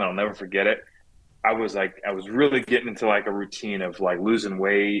one time and I'll never forget it. I was really getting into like a routine of like losing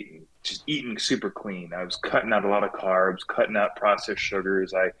weight and just eating super clean. I was cutting out a lot of carbs, cutting out processed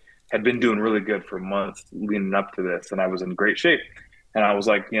sugars. I had been doing really good for months leading up to this, and I was in great shape. And I was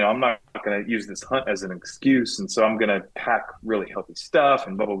like, I'm not going to use this hunt as an excuse. And so I'm going to pack really healthy stuff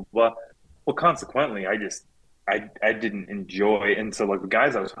and blah, blah, blah. Well, consequently, I didn't enjoy. And so like the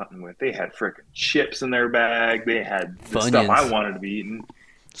guys I was hunting with, they had freaking chips in their bag. They had the stuff I wanted to be eating.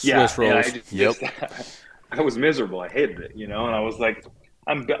 Swiss rolls. I was miserable. I hated it, and I was like,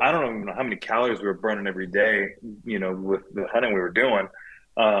 I don't even know how many calories we were burning every day, with the hunting we were doing.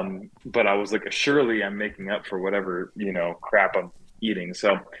 But I was like, surely I'm making up for whatever, crap I'm eating.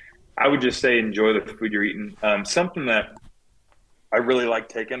 So I would just say enjoy the food you're eating. Something that I really like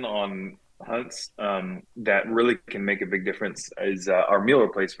taking on hunts that really can make a big difference is our meal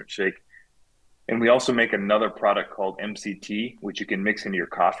replacement shake. And we also make another product called MCT, which you can mix into your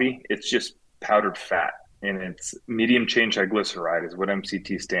coffee. It's just powdered fat, and it's medium chain triglyceride is what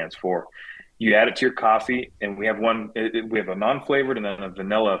MCT stands for. You add it to your coffee, and we have we have a non-flavored and then a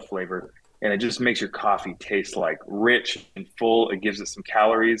vanilla flavor, and it just makes your coffee taste like rich and full. It gives it some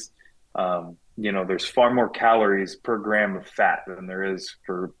calories. There's far more calories per gram of fat than there is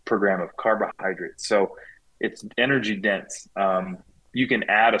per gram of carbohydrates. So it's energy dense. You can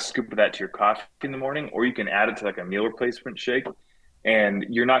add a scoop of that to your coffee in the morning, or you can add it to like a meal replacement shake, and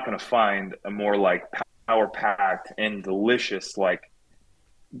you're not going to find a more like power packed and delicious like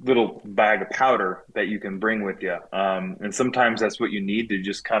little bag of powder that you can bring with you. And sometimes that's what you need to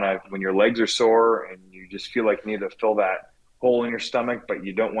just kind of, when your legs are sore and you just feel like you need to fill that hole in your stomach, but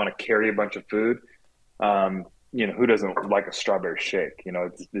you don't want to carry a bunch of food. Who doesn't like a strawberry shake?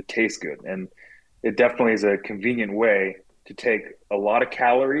 It tastes good, and it definitely is a convenient way to take a lot of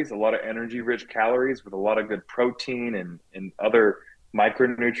calories, a lot of energy-rich calories with a lot of good protein and other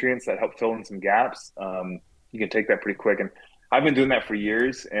micronutrients that help fill in some gaps. You can take that pretty quick, and I've been doing that for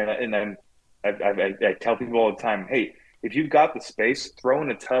years. And I tell people all the time, hey, if you've got the space, throw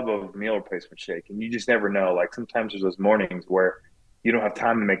in a tub of meal replacement shake, and you just never know. Like sometimes there's those mornings where you don't have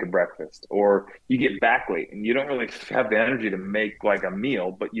time to make a breakfast, or you get back late and you don't really have the energy to make like a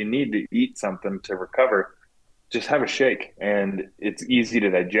meal, but you need to eat something to recover. Just have a shake, and it's easy to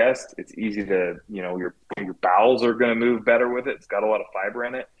digest. It's easy to, your bowels are going to move better with it. It's got a lot of fiber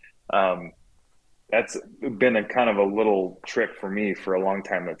in it. That's been a kind of a little trick for me for a long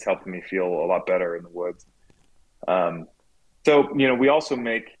time. That's helped me feel a lot better in the woods. We also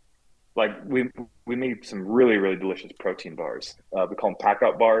make, we make some really, really delicious protein bars. We call them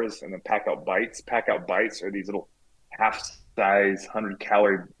pack-out bars and then pack-out bites. Pack-out bites are these little half-size,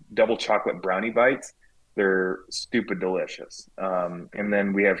 100-calorie double chocolate brownie bites. They're stupid delicious. And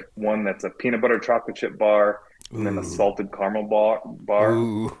then we have one that's a peanut butter chocolate chip bar, and then a salted caramel bar.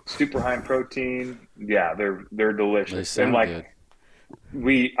 Ooh. Super high in protein. Yeah, they're delicious. They sound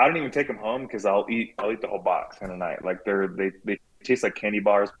good. I don't even take them home because I'll eat the whole box in a night. Like they taste like candy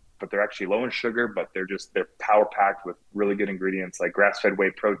bars, but they're actually low in sugar, but they're power packed with really good ingredients like grass-fed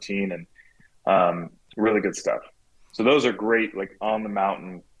whey protein and really good stuff. So those are great, like on the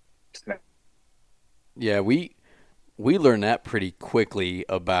mountain snacks. Yeah, we learned that pretty quickly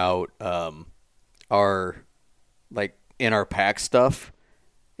about our, like, in our pack stuff,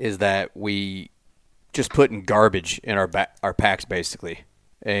 is that we just put in garbage in our packs basically.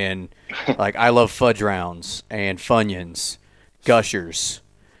 And like I love fudge rounds and Funyuns, Gushers.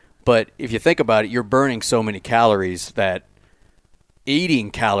 But if you think about it, you're burning so many calories that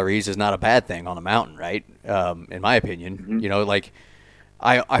eating calories is not a bad thing on a mountain, right? In my opinion, Mm-hmm.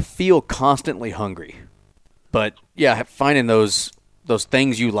 I feel constantly hungry, but yeah, finding those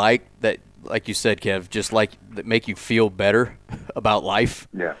things you like that, like you said, Kev, just like that make you feel better about life.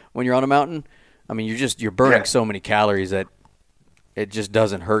 Yeah. When you're on a mountain, I mean, you're burning so many calories that it just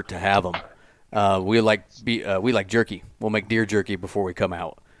doesn't hurt to have them. We like jerky. We'll make deer jerky before we come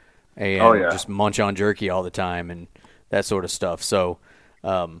out, and just munch on jerky all the time and that sort of stuff. So,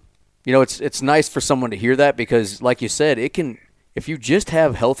 it's nice for someone to hear that because, like you said, it can. If you just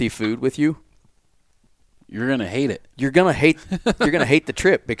have healthy food with you, you're gonna hate it. You're gonna hate the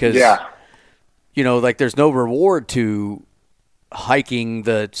trip because there's no reward to hiking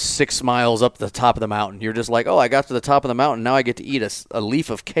the 6 miles up the top of the mountain. You're just like, oh, I got to the top of the mountain. Now I get to eat a leaf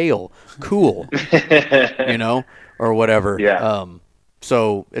of kale. Cool. Or whatever. Yeah.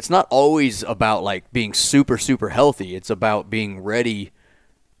 So it's not always about like being super, super healthy. It's about being ready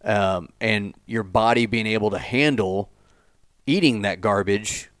and your body being able to handle eating that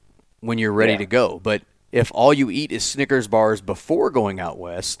garbage when you're ready to go. But if all you eat is Snickers bars before going out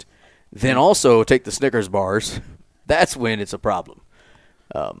west, then also take the Snickers bars. That's when it's a problem.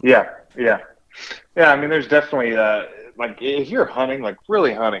 Yeah. I mean, there's definitely if you're hunting, like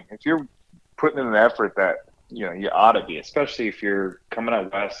really hunting, if you're putting in the effort that you ought to be, especially if you're coming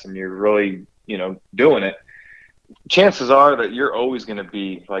out west and you're really doing it, chances are that you're always going to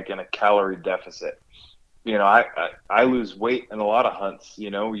be like in a calorie deficit. I lose weight in a lot of hunts.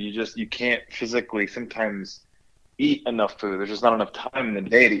 You can't physically sometimes eat enough food. There's just not enough time in the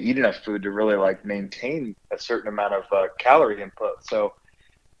day to eat enough food to really like maintain a certain amount of calorie input. So,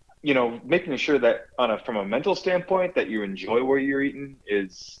 making sure that from a mental standpoint that you enjoy what you're eating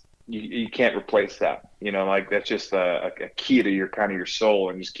is you can't replace that. That's just a key to your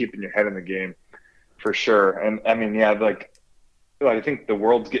soul and just keeping your head in the game for sure. And I mean, I think the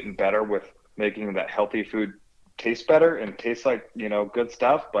world's getting better with making that healthy food taste better and taste like, good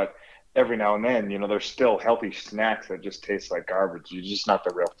stuff. But every now and then, there's still healthy snacks that just taste like garbage. It's just not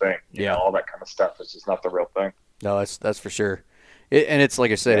the real thing. All that kind of stuff is just not the real thing. No, that's for sure. And it's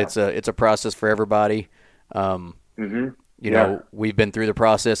like I said, it's a process for everybody. We've been through the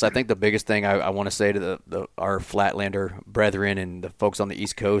process. I think the biggest thing I want to say to our Flatlander brethren and the folks on the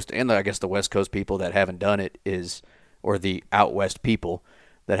East Coast and I guess the West Coast people that haven't done it is, or the out West people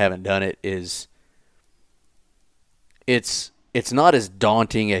that haven't done it is, it's not as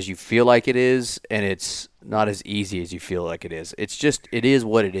daunting as you feel like it is, and it's not as easy as you feel like it is. It is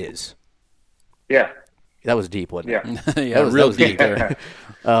what it is. Yeah. That was deep, wasn't it? Yeah, that was deep there.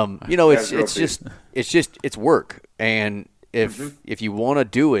 It's work, and if you want to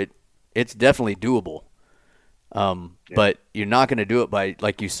do it, it's definitely doable. But you're not going to do it by,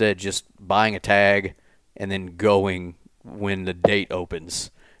 like you said, just buying a tag and then going when the date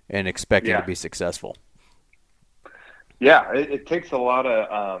opens and expecting to be successful. Yeah, it takes a lot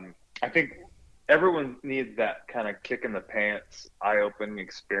of. I think everyone needs that kind of kick in the pants, eye-opening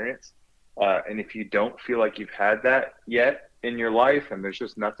experience. And if you don't feel like you've had that yet in your life, and there's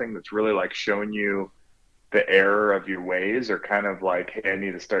just nothing that's really like showing you the error of your ways, or kind of like, hey, I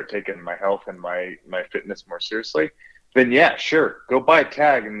need to start taking my health and my fitness more seriously, then yeah, sure, go buy a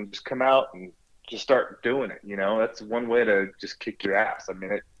tag and just come out and just start doing it. That's one way to just kick your ass. I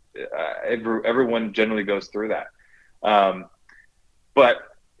mean, everyone generally goes through that. But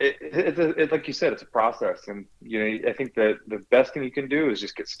it's like you said, it's a process, and I think that the best thing you can do is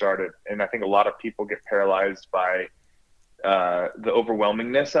just get started. And I think a lot of people get paralyzed by the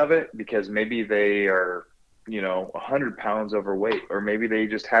overwhelmingness of it, because maybe they are 100 pounds overweight, or maybe they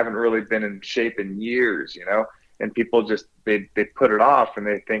just haven't really been in shape in years, and people just they put it off, and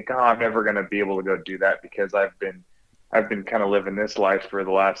they think, oh, I'm never going to be able to go do that because I've been kind of living this life for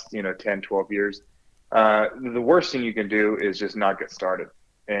the last 10, 12 years. The worst thing you can do is just not get started,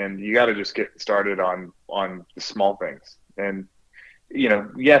 and you got to just get started on the small things. And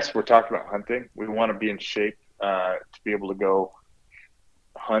yes, we're talking about hunting. We want to be in shape to be able to go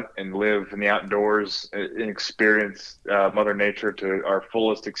hunt and live in the outdoors and experience Mother Nature to our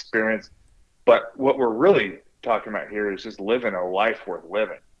fullest experience. But what we're really talking about here is just living a life worth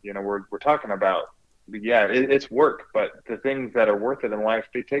living. We're talking about, it's work, but the things that are worth it in life,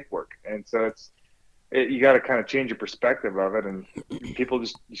 they take work. And so you got to kind of change your perspective of it, and people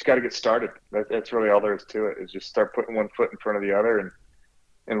just got to get started. That's really all there is to it, is just start putting one foot in front of the other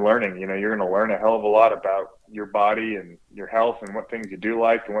and learning. You're going to learn a hell of a lot about your body and your health, and what things you do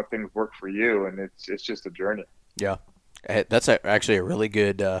like and what things work for you. And it's just a journey. Yeah. That's actually a really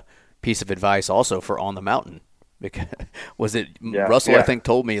good piece of advice also for on the mountain. Because Russell, I think,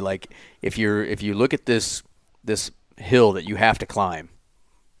 told me, like, if you look at this hill that you have to climb,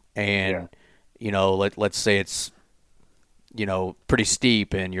 and let's say it's pretty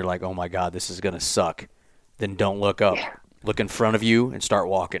steep, and you're like, oh my God, this is gonna suck, then don't look up. Look in front of you and start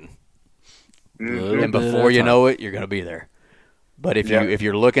walking. Mm-hmm. And before you know it, you're gonna be there. But if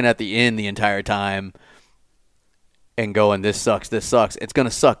you're looking at the end the entire time and going, this sucks, it's gonna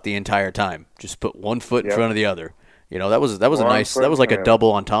suck the entire time. Just put one foot in front of the other. That was like a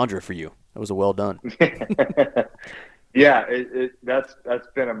double entendre for you. That was a well done. Yeah, that's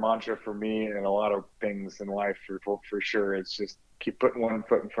been a mantra for me and a lot of things in life for sure. It's just keep putting one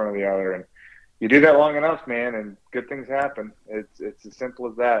foot in front of the other, and you do that long enough, man, and good things happen. It's as simple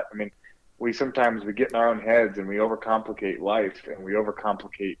as that. I mean, we get in our own heads, and we overcomplicate life, and we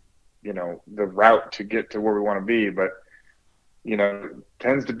overcomplicate the route to get to where we want to be. But it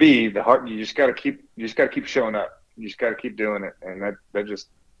tends to be the heart. You just got to keep showing up. You just got to keep doing it, and that just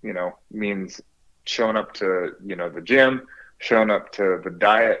means showing up to the gym, showing up to the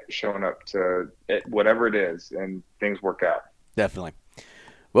diet, showing up to whatever it is, and things work out. Definitely.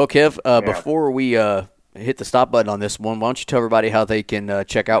 Well, Kev, before we hit the stop button on this one, why don't you tell everybody how they can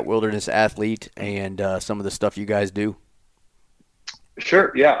check out Wilderness Athlete and some of the stuff you guys do?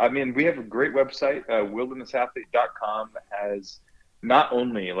 Sure. Yeah. I mean, we have a great website, wildernessathlete.com, that has not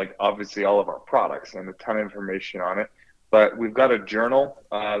only, like, obviously all of our products and a ton of information on it, but we've got a journal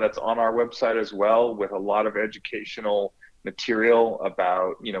that's on our website as well, with a lot of educational material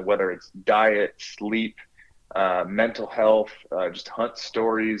about, whether it's diet, sleep, mental health, just hunt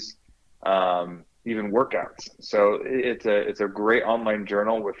stories, even workouts. So it's a great online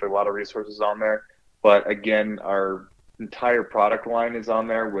journal with a lot of resources on there. But again, our entire product line is on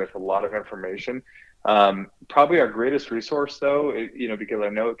there with a lot of information. Probably our greatest resource, though, because I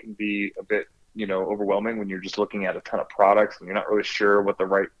know it can be a bit overwhelming when you're just looking at a ton of products and you're not really sure what the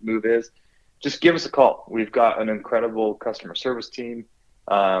right move is. Just give us a call. We've got an incredible customer service team.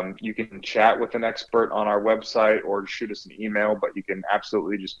 You can chat with an expert on our website or shoot us an email, but you can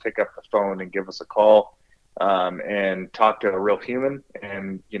absolutely just pick up the phone and give us a call and talk to a real human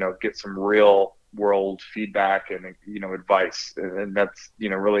and, get some real world feedback and, advice. And that's,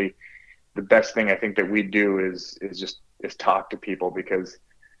 really the best thing I think that we do is talk to people, because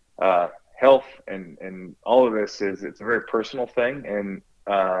health and all of this it's a very personal thing. And,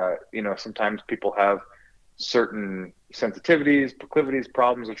 sometimes people have certain sensitivities, proclivities,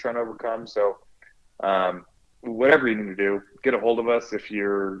 problems they're trying to overcome. So whatever you need to do, get a hold of us if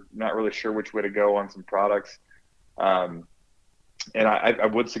you're not really sure which way to go on some products. And I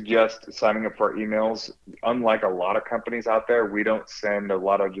would suggest signing up for our emails. Unlike a lot of companies out there, we don't send a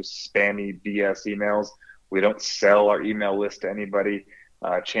lot of just spammy BS emails. We don't sell our email list to anybody.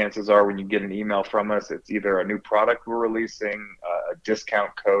 Chances are when you get an email from us, it's either a new product we're releasing, a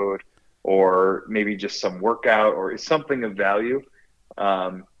discount code, or maybe just some workout or something of value.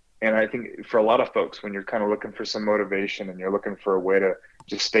 And I think for a lot of folks, when you're kind of looking for some motivation and you're looking for a way to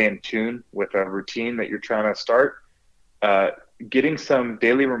just stay in tune with a routine that you're trying to start, getting some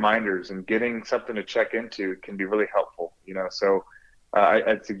daily reminders and getting something to check into can be really helpful, So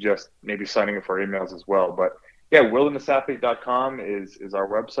I'd suggest maybe signing up for emails as well. But yeah, wildernessathlete.com is our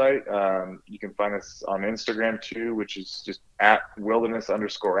website. You can find us on Instagram too, which is just at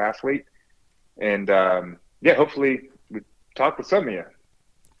wilderness_athlete. And hopefully we talk with some of you.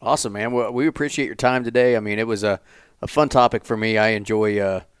 Awesome, man. Well, we appreciate your time today. I mean, it was a fun topic for me. I enjoy,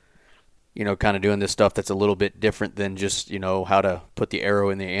 kind of doing this stuff that's a little bit different than just, how to put the arrow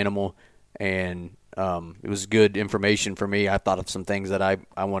in the animal. And it was good information for me. I thought of some things that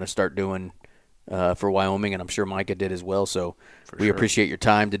I want to start doing for Wyoming, and I'm sure Micah did as well. So we appreciate your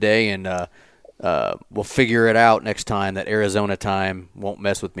time today, and we'll figure it out next time. That Arizona time won't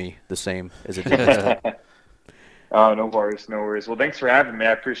mess with me the same as it did this time. Oh, no worries. Well, thanks for having me.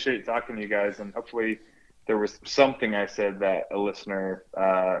 I appreciate talking to you guys, and hopefully there was something I said that a listener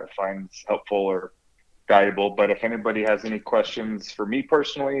finds helpful or valuable. But if anybody has any questions for me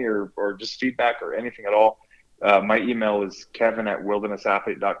personally or just feedback or anything at all, my email is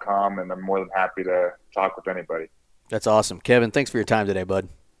kevin@wildernessathlete.com, and I'm more than happy to talk with anybody. That's awesome. Kevin, thanks for your time today, bud.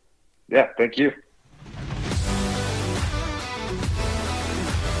 Yeah, thank you.